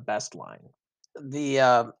highlight as the best line?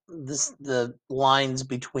 The lines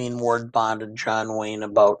between Ward Bond and John Wayne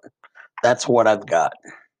about that's what I've got.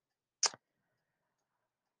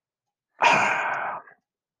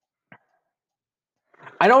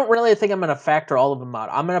 I don't really think I'm going to factor all of them out.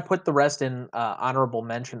 I'm going to put the rest in honorable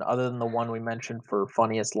mention, other than the one we mentioned for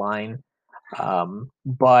funniest line.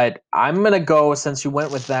 But I'm going to go, since you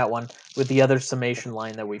went with that one, with the other summation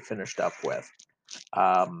line that we finished up with.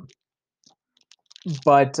 Um,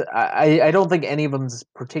 but I don't think any of them is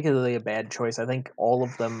particularly a bad choice. I think all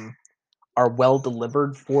of them are well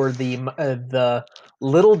delivered for the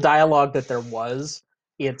little dialogue that there was.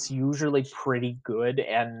 It's usually pretty good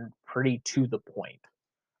and pretty to the point.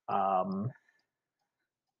 Um,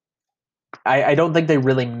 I don't think they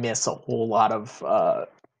really miss a whole lot of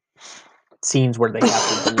scenes where they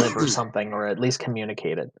have to deliver something or at least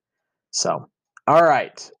communicate it. So, all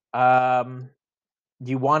right. Do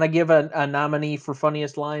you want to give a nominee for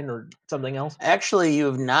funniest line or something else? Actually, you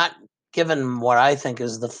have not given what I think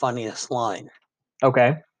is the funniest line.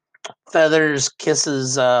 Okay. Feathers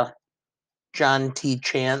kisses John T.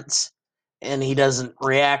 Chance, and he doesn't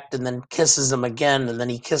react, and then kisses him again, and then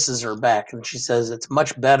he kisses her back, and she says, "It's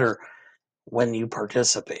much better when you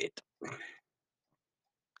participate."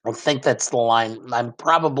 I think that's the line. I'm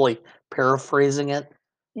probably paraphrasing it,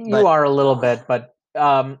 You but are a little bit, but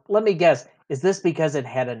let me guess. Is this because it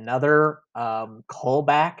had another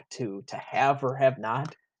callback to have or have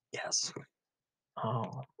not? yes,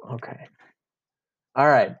 Oh, okay. All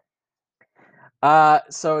right.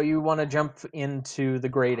 So you want to jump into the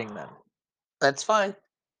grading then? that's fine.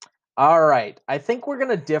 All right. I think we're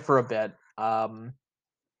gonna differ a bit.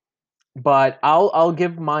 But I'll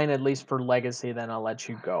give mine at least for Legacy, then I'll let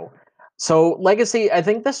you go. So Legacy, I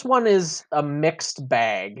think this one is a mixed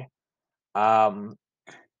bag. Um,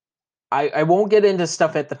 I won't get into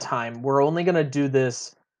stuff at the time. We're only gonna do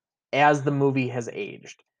this as the movie has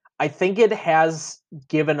aged. I think it has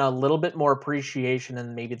given a little bit more appreciation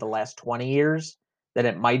in maybe the last 20 years than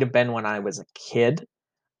it might have been when I was a kid.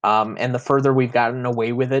 And the further we've gotten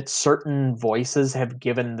away with it, certain voices have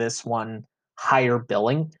given this one higher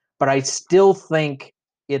billing. But I still think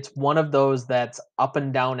it's one of those that's up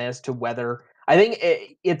and down as to whether I think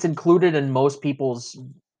it's included in most people's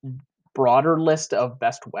broader list of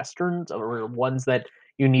best westerns, or ones that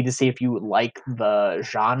you need to see if you like the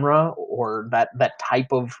genre or that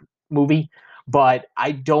type of movie. But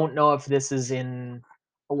I don't know if this is in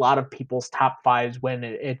a lot of people's top fives when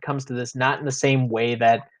it comes to this. Not in the same way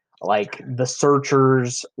that like The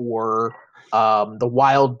Searchers or The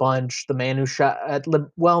Wild Bunch, The Man Who Shot at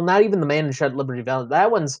well, not even The Man Who Shot at Liberty Valley.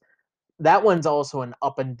 That one's also an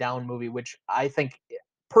up and down movie, which I think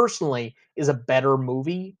personally is a better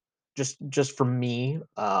movie, just from me,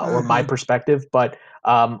 or my Mm-hmm. perspective. But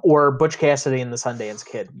or Butch Cassidy and the Sundance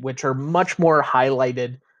Kid, which are much more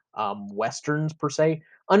highlighted westerns per se.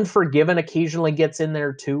 Unforgiven occasionally gets in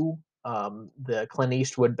there too. The Clint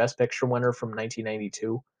Eastwood Best Picture winner from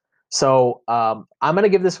 1992. So I'm gonna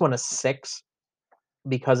give this one a 6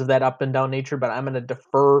 because of that up and down nature, but I'm going to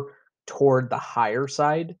defer toward the higher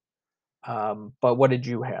side. But what did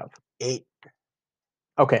you have? 8.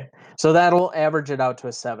 Okay, so that'll average it out to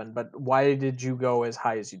a 7. But why did you go as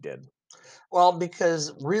high as you did? Well,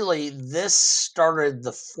 because really, this started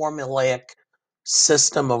the formulaic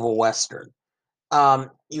system of a Western.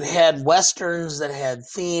 You had Westerns that had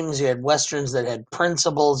themes, you had Westerns that had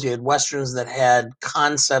principles, you had Westerns that had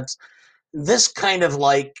concepts. This kind of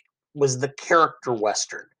like was the character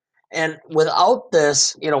Western. And without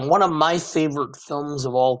this, one of my favorite films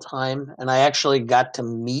of all time, and I actually got to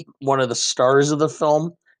meet one of the stars of the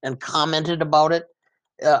film and commented about it,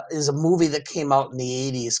 is a movie that came out in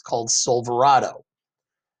the 80s called Silverado.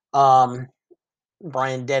 Um,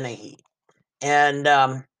 Brian Dennehy. And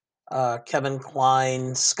Kevin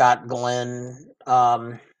Kline, Scott Glenn,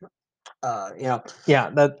 you know, Yeah,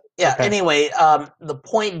 that yeah. okay. Anyway, the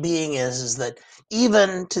point being is that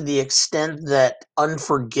even to the extent that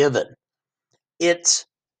Unforgiven, it's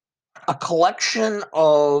a collection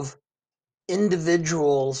of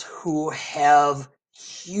individuals who have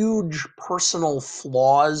huge personal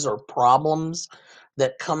flaws or problems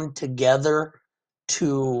that come together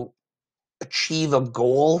to achieve a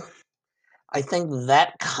goal. I think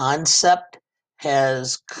that concept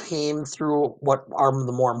has came through what are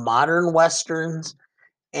the more modern westerns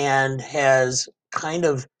and has kind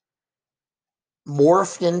of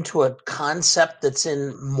morphed into a concept that's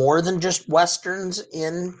in more than just westerns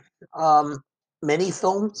in um, many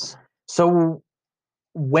films. So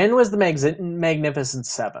when was the Magnificent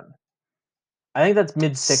Seven? I think that's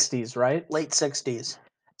mid '60s, right? Late 60s,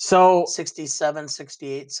 So 67,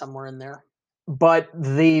 68, somewhere in there. but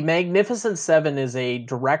the Magnificent Seven is a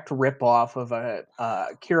direct ripoff of a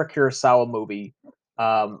Kira Kurosawa movie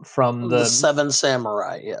from The the Seven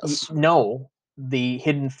Samurai, yes. no, the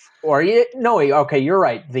no, okay, you're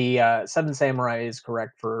right. The Seven Samurai is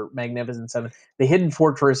correct for Magnificent Seven. The Hidden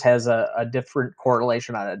Fortress has a different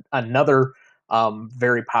correlation on another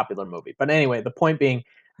very popular movie. But anyway, the point being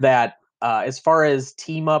that as far as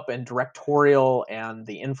team up and directorial and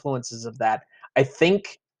the influences of that, I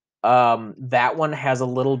think that one has a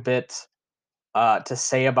little bit to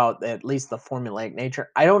say about at least the formulaic nature.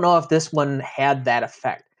 I don't know if this one had that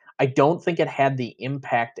effect. I don't think it had the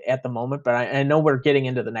impact at the moment, but I know we're getting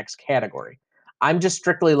into the next category. I'm just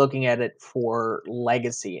strictly looking at it for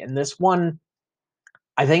legacy. And this one,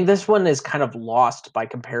 I think this one is kind of lost by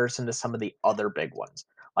comparison to some of the other big ones.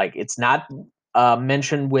 Like it's not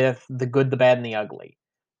mentioned with the good, the bad, and the ugly.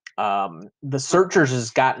 The Searchers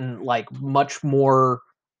has gotten like much more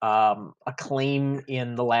acclaim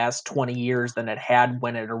in the last 20 years than it had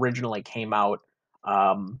when it originally came out.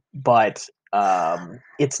 But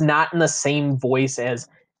it's not in the same voice as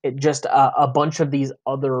just a bunch of these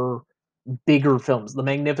other bigger films. The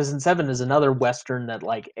Magnificent Seven is another Western that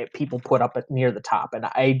like people put up at near the top. And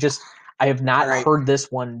I have All not right. heard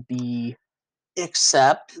this one be.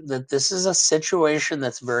 Except that this is a situation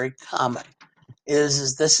that's very common.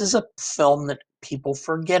 Is this is a film that people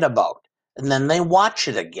forget about, and then they watch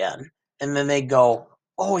it again, and then they go,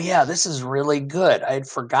 "Oh yeah, this is really good. I had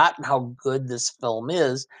forgotten how good this film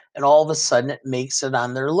is," and all of a sudden it makes it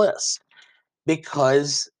on their list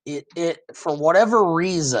because it for whatever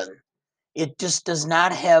reason it just does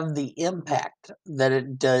not have the impact that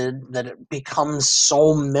it did, that it becomes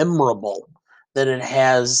so memorable, that it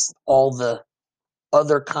has all the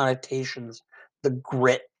other connotations, the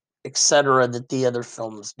grit, etc., that the other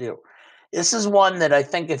films do. This is one that I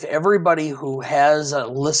think if everybody who has a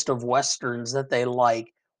list of westerns that they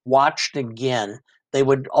like watched again, they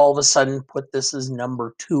would all of a sudden put this as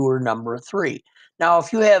number 2 or number 3. Now,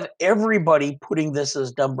 if you have everybody putting this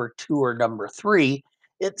as number 2 or number 3,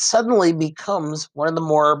 it suddenly becomes one of the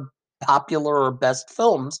more popular or best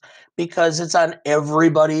films because it's on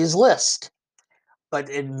everybody's list, but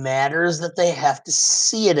it matters that they have to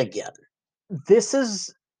see it again. This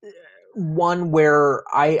is one where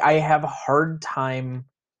I have a hard time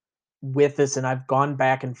with this, and I've gone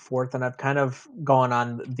back and forth, and I've kind of gone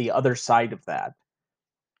on the other side of that.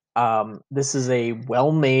 This is a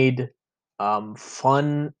well-made,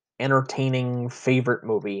 fun, entertaining favorite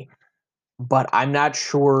movie, but I'm not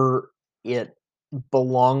sure it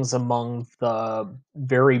belongs among the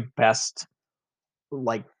very best,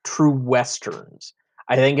 like true westerns.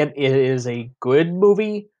 I think it is a good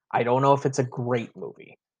movie. I don't know if it's a great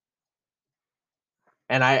movie.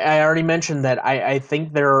 And I already mentioned that I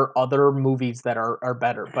think there are other movies that are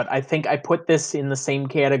better, but I think I put this in the same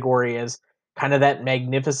category as kind of that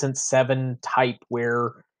Magnificent Seven type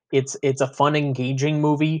where it's a fun, engaging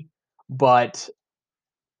movie, but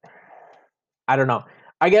I don't know.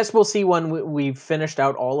 I guess we'll see when we've finished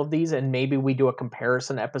out all of these, and maybe we do a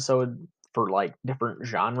comparison episode for like different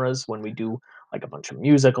genres when we do like a bunch of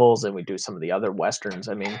musicals and we do some of the other westerns.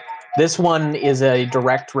 I mean, this one is a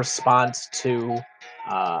direct response to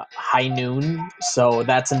High Noon, so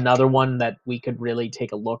that's another one that we could really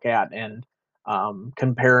take a look at and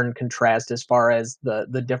compare and contrast as far as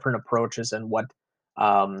the different approaches and what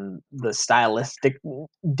the stylistic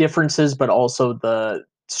differences, but also the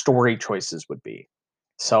story choices would be.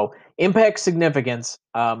 So impact significance.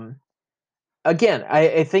 Again,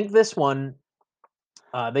 I think this one.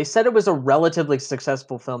 They said it was a relatively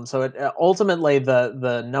successful film, so it ultimately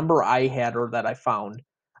the number I had or that I found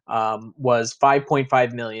was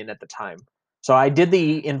 5.5 million at the time. So I did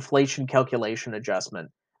the inflation calculation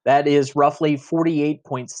adjustment. That is roughly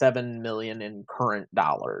 48.7 million in current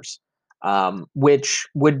dollars, which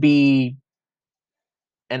would be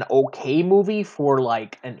an okay movie for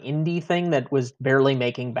like an indie thing that was barely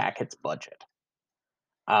making back its budget.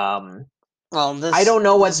 Um, Well, I this don't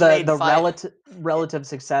know what this made the five. relative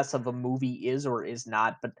success of a movie is or is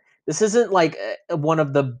not, but this isn't like one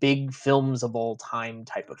of the big films of all time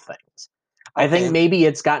type of things. I think Okay. maybe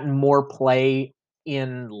it's gotten more play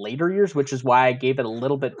in later years, which is why I gave it a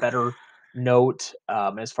little bit better note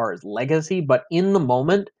as far as legacy. But in the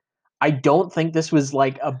moment, I don't think this was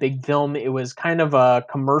like a big film. It was kind of a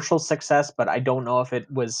commercial success, but I don't know if it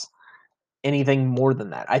was anything more than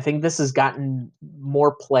that. I think this has gotten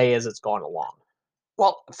more play as it's gone along.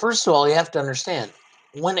 Well, first of all, you have to understand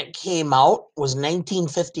when it came out was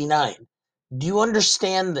 1959. Do you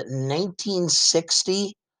understand that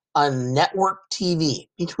 1960 on network TV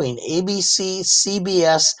between ABC,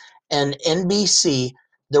 CBS, and NBC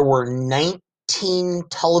there were 19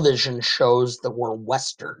 television shows that were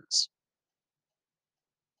westerns.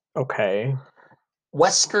 Okay.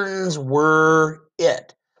 Westerns were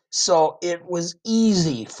it. So it was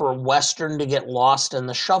easy for Western to get lost in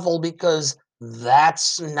the shuffle because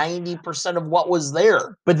that's 90% of what was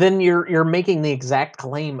there. But then you're making the exact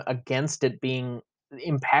claim against it being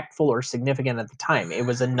impactful or significant at the time. It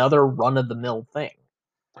was another run of the mill thing.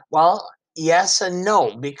 Well, yes and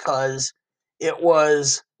no, because it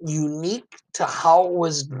was unique to how it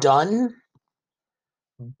was done,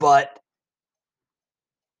 but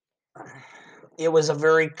it was a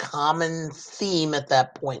very common theme at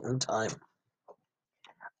that point in time.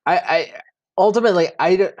 I ultimately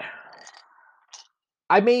I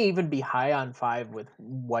may even be high on five with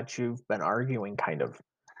what you've been arguing, kind of.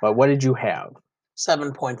 But what did you have?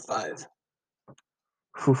 7.5.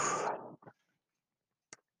 Whew.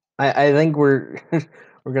 I think we're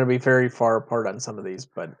we're gonna be very far apart on some of these,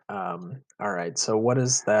 but all right. So what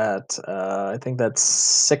is that? I think that's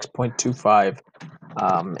 6.25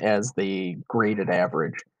 as the graded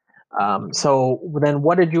average. So then,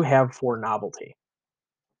 what did you have for novelty?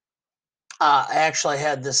 I actually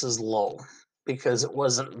had this as low because it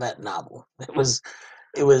wasn't that novel. It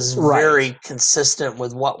was Right. very consistent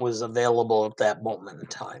with what was available at that moment in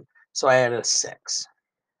time. So I had a 6.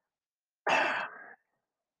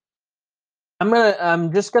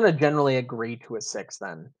 I'm just gonna generally agree to a six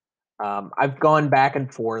then. I've gone back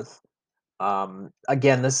and forth.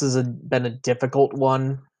 Again, this has been a difficult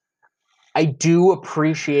one. I do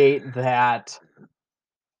appreciate that.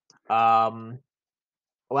 Um,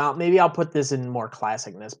 well, maybe I'll put this in more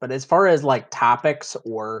classicness, but as far as like topics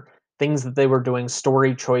or things that they were doing,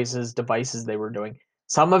 story choices, devices they were doing,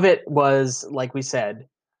 some of it was, like we said,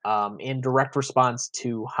 in direct response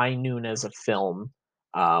to High Noon as a film.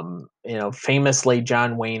 Famously,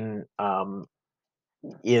 John Wayne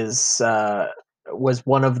is was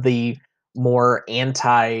one of the more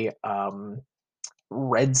anti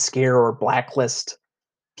Red Scare or blacklist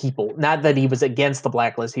people. Not that he was against the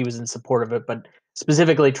blacklist, he was in support of it, but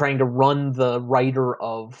specifically trying to run the writer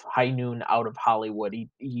of High Noon out of Hollywood.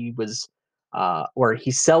 He was or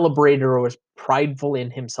he celebrated or was prideful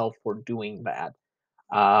in himself for doing that.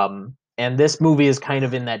 And this movie is kind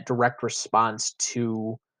of in that direct response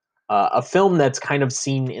to a film that's kind of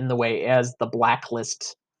seen in the way as the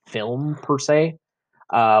blacklist film per se.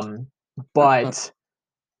 Um, but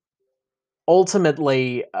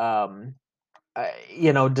ultimately,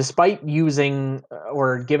 despite using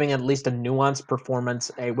or giving at least a nuanced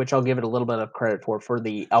performance, which I'll give it a little bit of credit for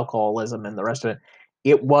the alcoholism and the rest of it,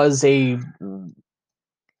 it was a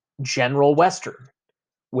general western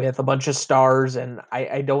with a bunch of stars, and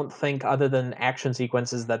I don't think other than action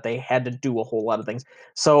sequences that they had to do a whole lot of things.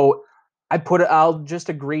 So I'll just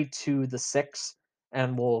agree to the six,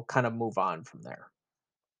 and we'll kind of move on from there.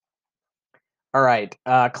 All right,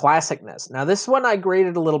 classicness. Now this one I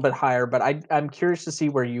graded a little bit higher, but I'm curious to see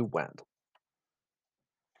where you went.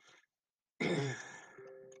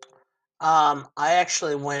 I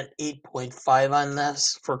actually went 8.5 on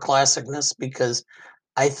this for classicness because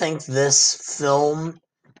I think this film,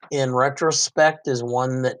 in retrospect, is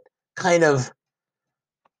one that kind of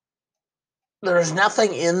there's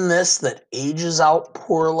nothing in this that ages out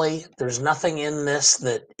poorly. There's nothing in this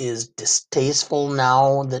that is distasteful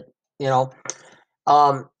now that, you know,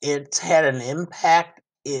 it's had an impact.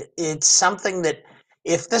 It's something that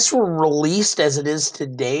if this were released as it is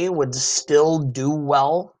today would still do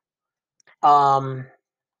well. Um,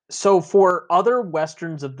 So for other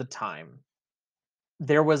westerns of the time,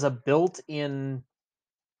 there was a built-in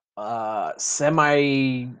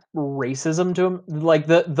semi racism to him. Like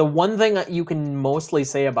the one thing that you can mostly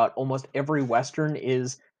say about almost every western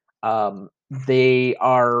is they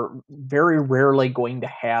are very rarely going to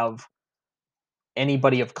have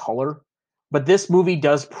anybody of color. But this movie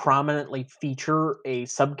does prominently feature a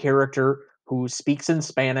sub character who speaks in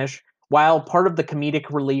Spanish, while part of the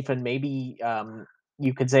comedic relief and maybe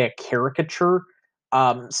you could say a caricature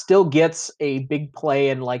still gets a big play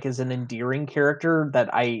and like is an endearing character that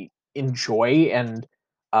I enjoy. And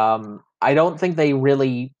I don't think they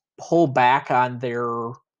really pull back on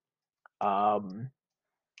their um,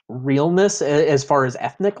 realness as far as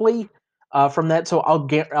ethnically from that. So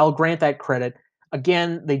I'll grant that credit.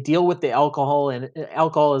 Again, they deal with the alcohol and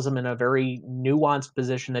alcoholism in a very nuanced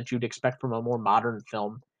position that you'd expect from a more modern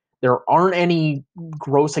film. There aren't any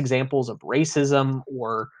gross examples of racism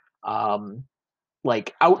or um,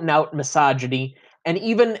 like out and out misogyny. And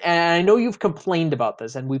I know you've complained about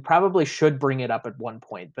this, and we probably should bring it up at one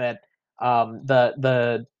point that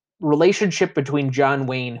the relationship between John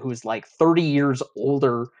Wayne, who's like 30 years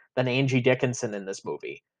older than Angie Dickinson in this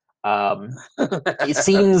movie, it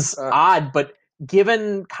seems odd, but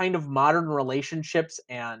given kind of modern relationships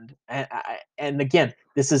and again,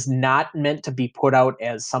 this is not meant to be put out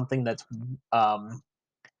as something that's um,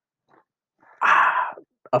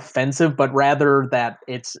 offensive, but rather that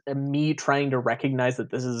it's me trying to recognize that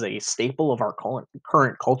this is a staple of our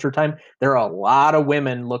current culture time. There are a lot of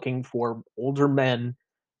women looking for older men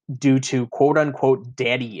due to quote unquote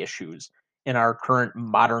daddy issues in our current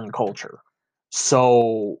modern culture.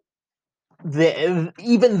 So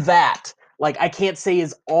even that, like, I can't say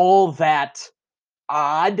is all that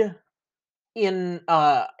odd in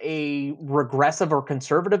a regressive or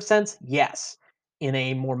conservative sense, yes. In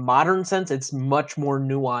a more modern sense, it's much more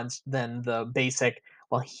nuanced than the basic,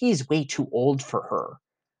 well, he's way too old for her.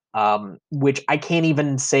 Which I can't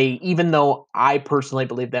even say, even though I personally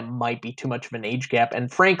believe that might be too much of an age gap.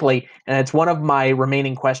 And frankly, and it's one of my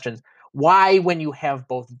remaining questions, why, when you have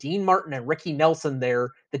both Dean Martin and Ricky Nelson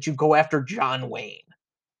there, that you go after John Wayne?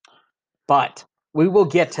 But we will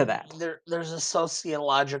get to that. there's a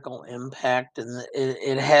sociological impact, and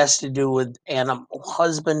it has to do with animal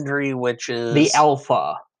husbandry, which The is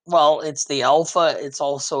alpha. well, it's the alpha. It's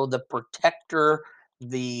also the protector,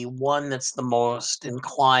 the one that's the most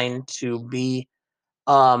inclined to be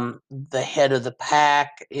the head of the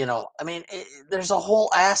pack. You know, I mean, there's a whole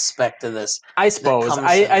aspect of this I that suppose. comes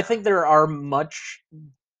I in. think there are much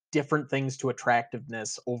different things to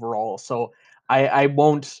attractiveness overall. So I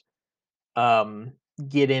won't um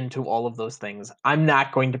get into all of those things. I'm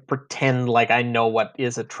not going to pretend like I know what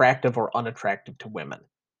is attractive or unattractive to women.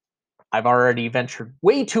 I've already ventured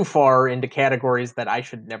way too far into categories that I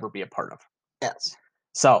should never be a part of. Yes.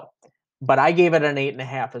 So, but I gave it an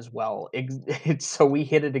 8.5 as well. So we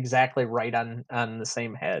hit it exactly right on the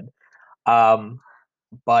same head. Um,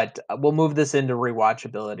 but we'll move this into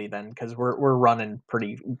rewatchability then because we're running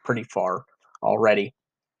pretty far already.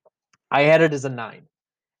 I had it as a 9,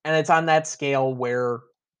 and it's on that scale where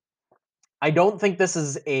I don't think this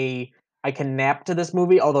is a I can nap to this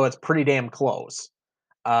movie, although it's pretty damn close.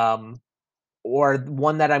 Um, or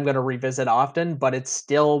one that I'm going to revisit often, but it's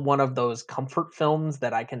still one of those comfort films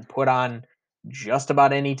that I can put on just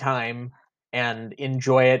about any time and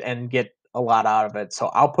enjoy it and get a lot out of it. So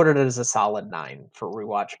I'll put it as a solid 9 for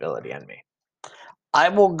rewatchability on me. I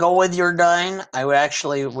will go with your 9. I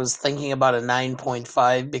actually was thinking about a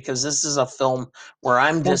 9.5 because this is a film where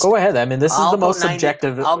I'm Well, just go ahead. I mean, this is I'll the go most 90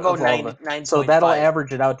 subjective I'll go of all of 90 it. So that'll 9.5.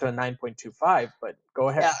 average it out to a 9.25, but go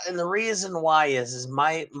ahead. Yeah, and the reason why is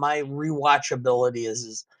my rewatchability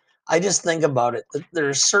is I just think about it that there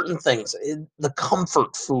are certain things, the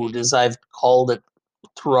comfort food as I've called it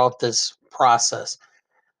throughout this process.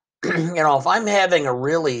 If I'm having a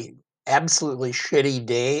really absolutely shitty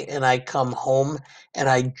day and I come home and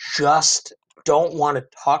I just don't want to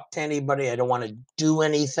talk to anybody, I don't want to do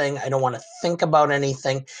anything, I don't want to think about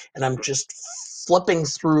anything, and I'm just flipping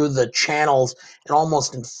through the channels and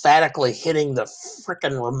almost emphatically hitting the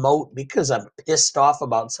freaking remote because I'm pissed off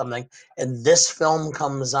about something, and this film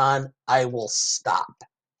comes on, I will stop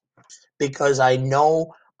because I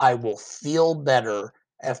know I will feel better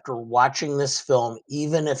after watching this film,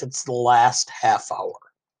 even if it's the last half hour.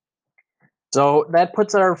 So that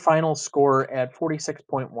puts our final score at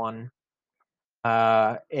 46.1.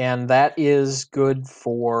 And that is good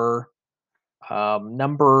for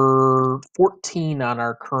number 14 on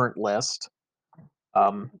our current list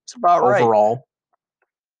It's about right. overall.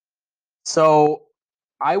 So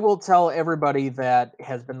I will tell everybody that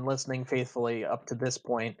has been listening faithfully up to this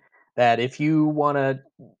point that if you want to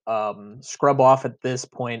scrub off at this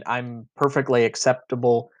point, I'm perfectly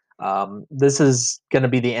acceptable. This is going to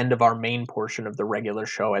be the end of our main portion of the regular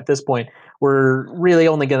show. At this point, we're really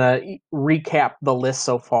only going to recap the list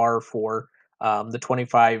so far for the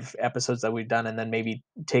 25 episodes that we've done, and then maybe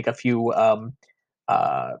take a few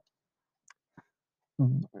uh,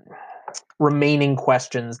 remaining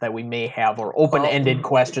questions that we may have, or open-ended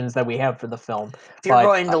questions that we have for the film. If you're But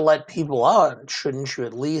going to let people out, shouldn't you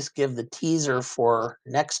at least give the teaser for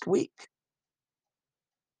next week?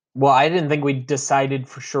 well, I didn't think we decided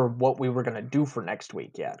for sure what we were going to do for next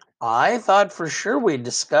week yet. I thought for sure we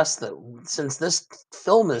discussed that since this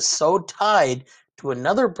film is so tied to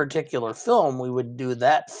another particular film, we would do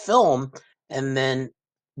that film and then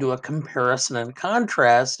do a comparison and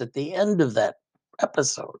contrast at the end of that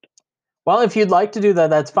episode. Well, if you'd like to do that,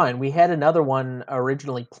 that's fine. We had another one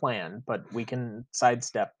originally planned, but we can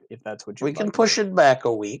sidestep if that's what We you'd can like. push it back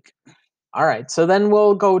a week. All right, so then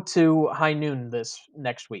we'll go to High Noon this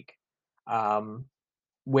next week, um,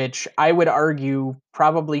 which I would argue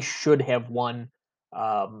probably should have won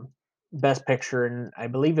Best Picture, and I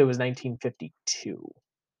believe it was 1952.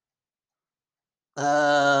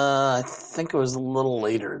 I think it was a little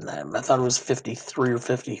later than that. I thought it was 53 or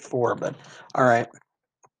 54, but all right.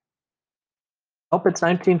 Hope it's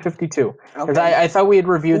 1952 because Okay. I thought we had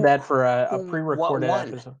reviewed Who, that for a what pre-recorded one?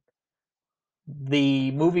 episode.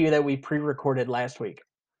 The movie that we pre-recorded last week.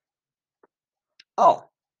 Oh,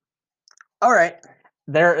 all right.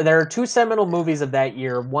 There are two seminal movies of that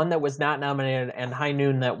year. One that was not nominated, and High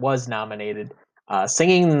Noon that was nominated.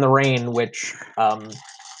 Singing in the Rain, which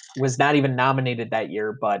was not even nominated that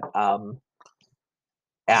year, but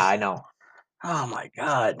yeah, I know. Oh my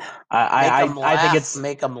God. Make I them I think laugh. it's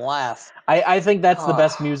Make them laugh. I think that's the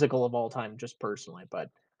best Oh, musical of all time, just personally. But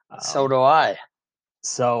so um, do I.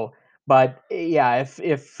 So, but yeah,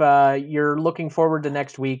 if you're looking forward to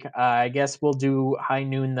next week, I guess we'll do High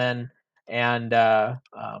Noon then, and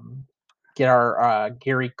get our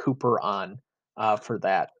Gary Cooper on for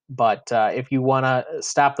that. But if you want to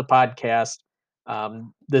stop the podcast,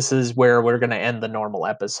 this is where we're going to end the normal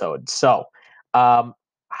episode. So,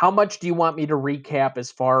 how much do you want me to recap as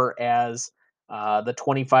far as the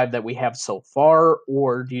 25 that we have so far,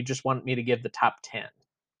 or do you just want me to give the top 10?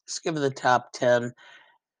 Just give it the top 10.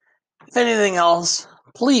 If anything else,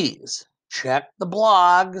 please check the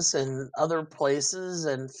blogs and other places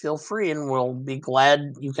and feel free, and we'll be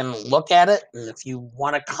glad you can look at it. And if you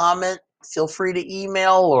want to comment, feel free to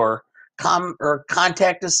email or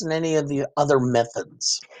contact us in any of the other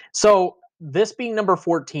methods. So this being number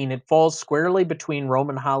 14, it falls squarely between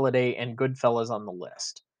Roman Holiday and Goodfellas on the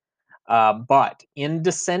list. But in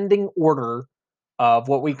descending order of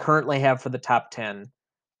what we currently have for the top 10,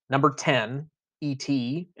 number 10,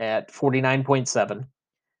 E.T. at 49.7.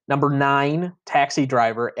 Number 9, Taxi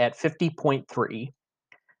Driver at 50.3.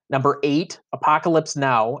 Number 8, Apocalypse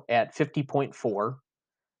Now at 50.4.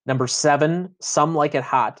 Number 7, Some Like It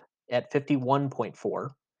Hot at 51.4.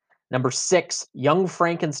 Number 6, Young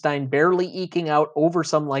Frankenstein barely eking out over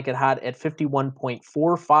Some Like It Hot at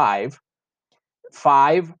 51.45.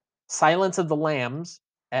 5, Silence of the Lambs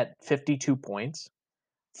at 52 points.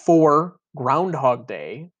 4, Groundhog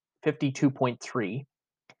Day, 52.3.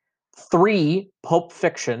 3, Pulp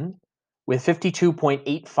Fiction with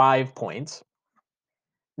 52.85 points.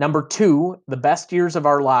 Number 2, The Best Years of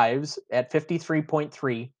Our Lives at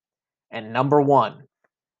 53.3. And number 1,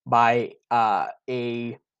 by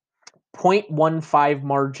a 0.15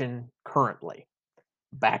 margin currently,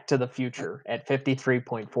 Back to the Future at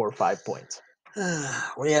 53.45 points.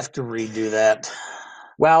 We have to redo that.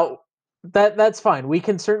 Well, that's fine. We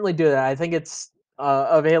can certainly do that. I think it's It's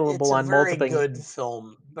available a on very multiple. good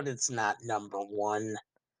film, but it's not number one.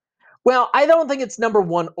 Well, I don't think it's number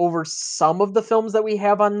one over some of the films that we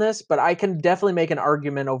have on this, but I can definitely make an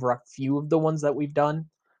argument over a few of the ones that we've done.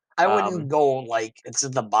 I wouldn't go like it's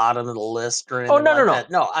at the bottom of the list or Oh, anything no, no, like no.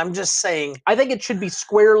 that. No, I'm just saying I think it should be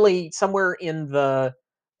squarely somewhere in the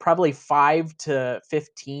probably 5 to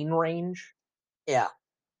 15 range. Yeah.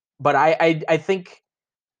 But I think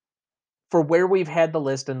for where we've had the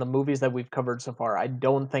list and the movies that we've covered so far, I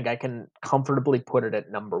don't think I can comfortably put it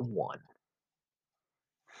at number one.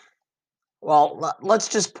 Well, let's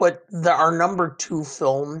just put our number two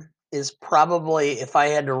film is probably, if I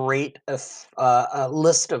had to rate a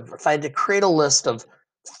list of, if I had to create a list of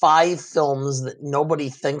five films that nobody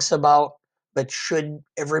thinks about, but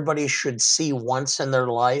everybody should see once in their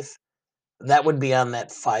life, that would be on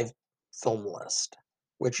that five film list,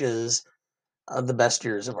 which is The Best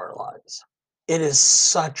Years of Our Lives. It is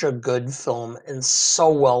such a good film and so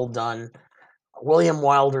well done. William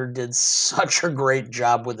Wilder did such a great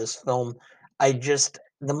job with this film. I just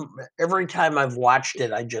every time I've watched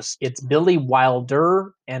it, I just It's Billy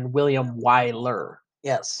Wilder and William Wyler.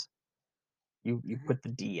 yes, You put the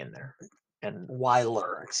D in there, and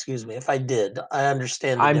Wyler. Excuse me if I did. I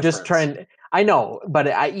understand the I'm just difference. trying. I know, but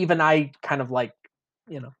I kind of like,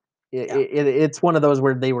 you know, Yeah, it's one of those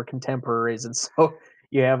where they were contemporaries, and so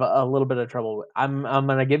you have a little bit of trouble. I'm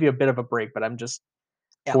gonna give you a bit of a break, but I'm just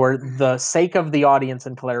yeah. for the sake of the audience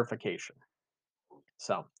and clarification.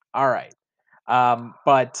 So, all right.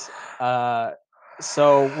 But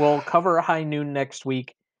so we'll cover High Noon next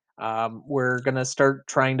week. We're gonna start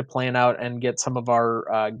trying to plan out and get some of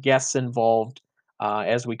our guests involved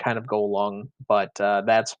as we kind of go along. But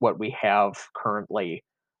that's what we have currently.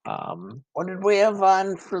 Um, What did we have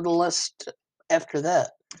on for the list after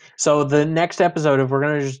that? so the next episode, if we're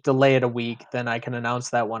gonna just delay it a week, then I can announce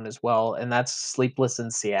that one as well, and that's Sleepless in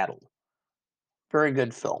Seattle, Very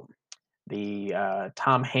good film. the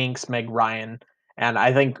Tom Hanks, Meg Ryan, and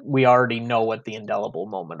I think we already know what the indelible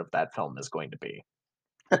moment of that film is going to be.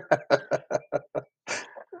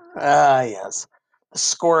 Ah, yes. The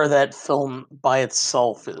score of that film by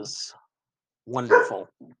itself is wonderful.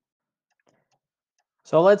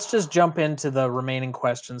 So let's just jump into the remaining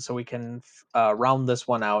questions so we can round this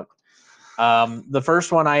one out. The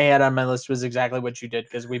first one I had on my list was exactly what you did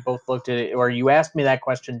because we both looked at it, or you asked me that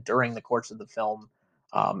question during the course of the film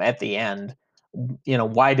at the end. You know,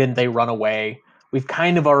 why didn't they run away? We've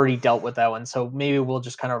kind of already dealt with that one, so maybe we'll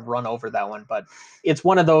just kind of run over that one. But it's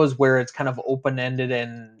one of those where it's kind of open ended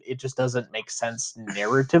and it just doesn't make sense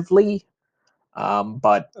narratively.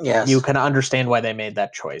 But you Yes. can understand why they made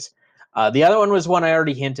that choice. The other one was one I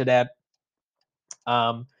already hinted at.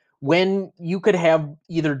 Um, when you could have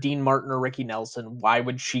either Dean Martin or Ricky Nelson, why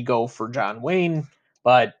would she go for John Wayne?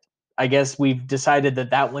 But I guess we've decided that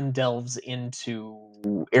that one delves into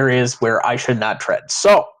areas where I should not tread.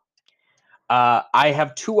 So I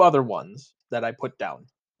have two other ones that I put down.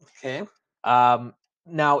 Okay. Um,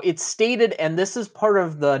 now it's stated, and this is part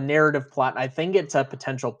of the narrative plot. I think it's a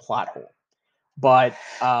potential plot hole, but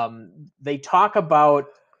they talk about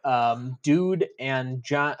Dude and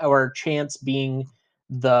John or Chance being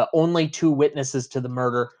the only two witnesses to the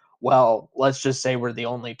murder. Well, let's just say we're the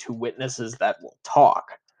only two witnesses that will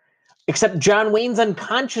talk. Except John Wayne's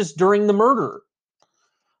unconscious during the murder.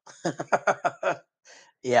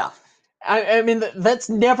 Yeah. I mean, that's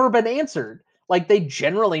never been answered. Like, they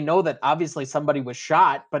generally know that obviously somebody was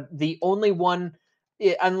shot, but the only one,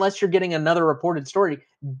 unless you're getting another reported story,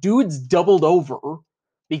 dude's doubled over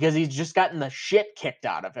because he's just gotten the shit kicked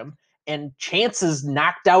out of him, and Chance is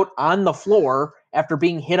knocked out on the floor after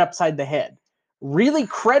being hit upside the head. Really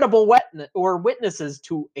credible witnesses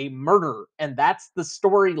to a murder, and that's the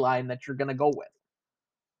storyline that you're going to go with.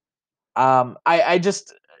 I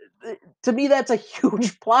just, to me, that's a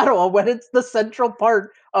huge plot hole when it's the central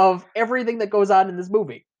part of everything that goes on in this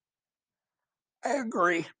movie. I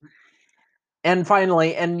agree. And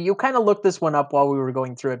finally, and you kind of looked this one up while we were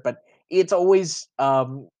going through it, but it's always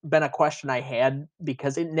been a question I had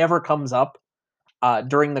because it never comes up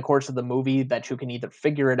during the course of the movie that you can either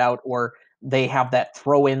figure it out or they have that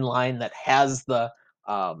throw in line that has the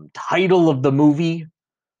title of the movie.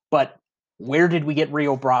 But where did we get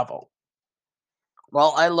Rio Bravo?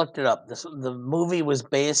 Well, I looked it up. The movie was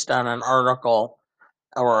based on an article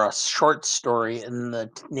or a short story, and the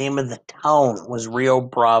name of the town was Rio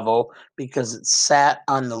Bravo because it sat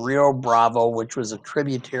on the Rio Bravo, which was a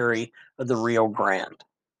tributary of the Rio Grande.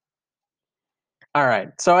 All right.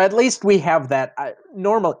 So at least we have that.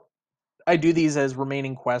 Normally, I do these as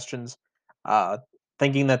remaining questions, uh,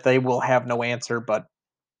 thinking that they will have no answer, but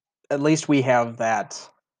at least we have that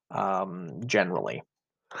generally.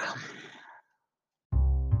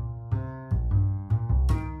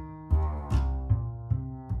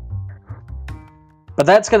 But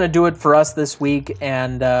that's going to do it for us this week.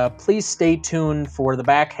 And please stay tuned for the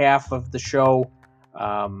back half of the show,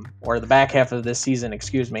 or the back half of this season,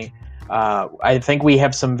 excuse me. I think we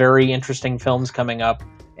have some very interesting films coming up.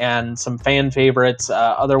 and some fan favorites,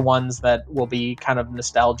 other ones that will be kind of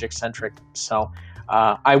nostalgic centric. So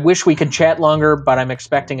I wish we could chat longer, but I'm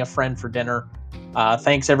expecting a friend for dinner.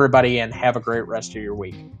 Thanks, everybody, and have a great rest of your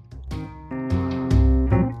week.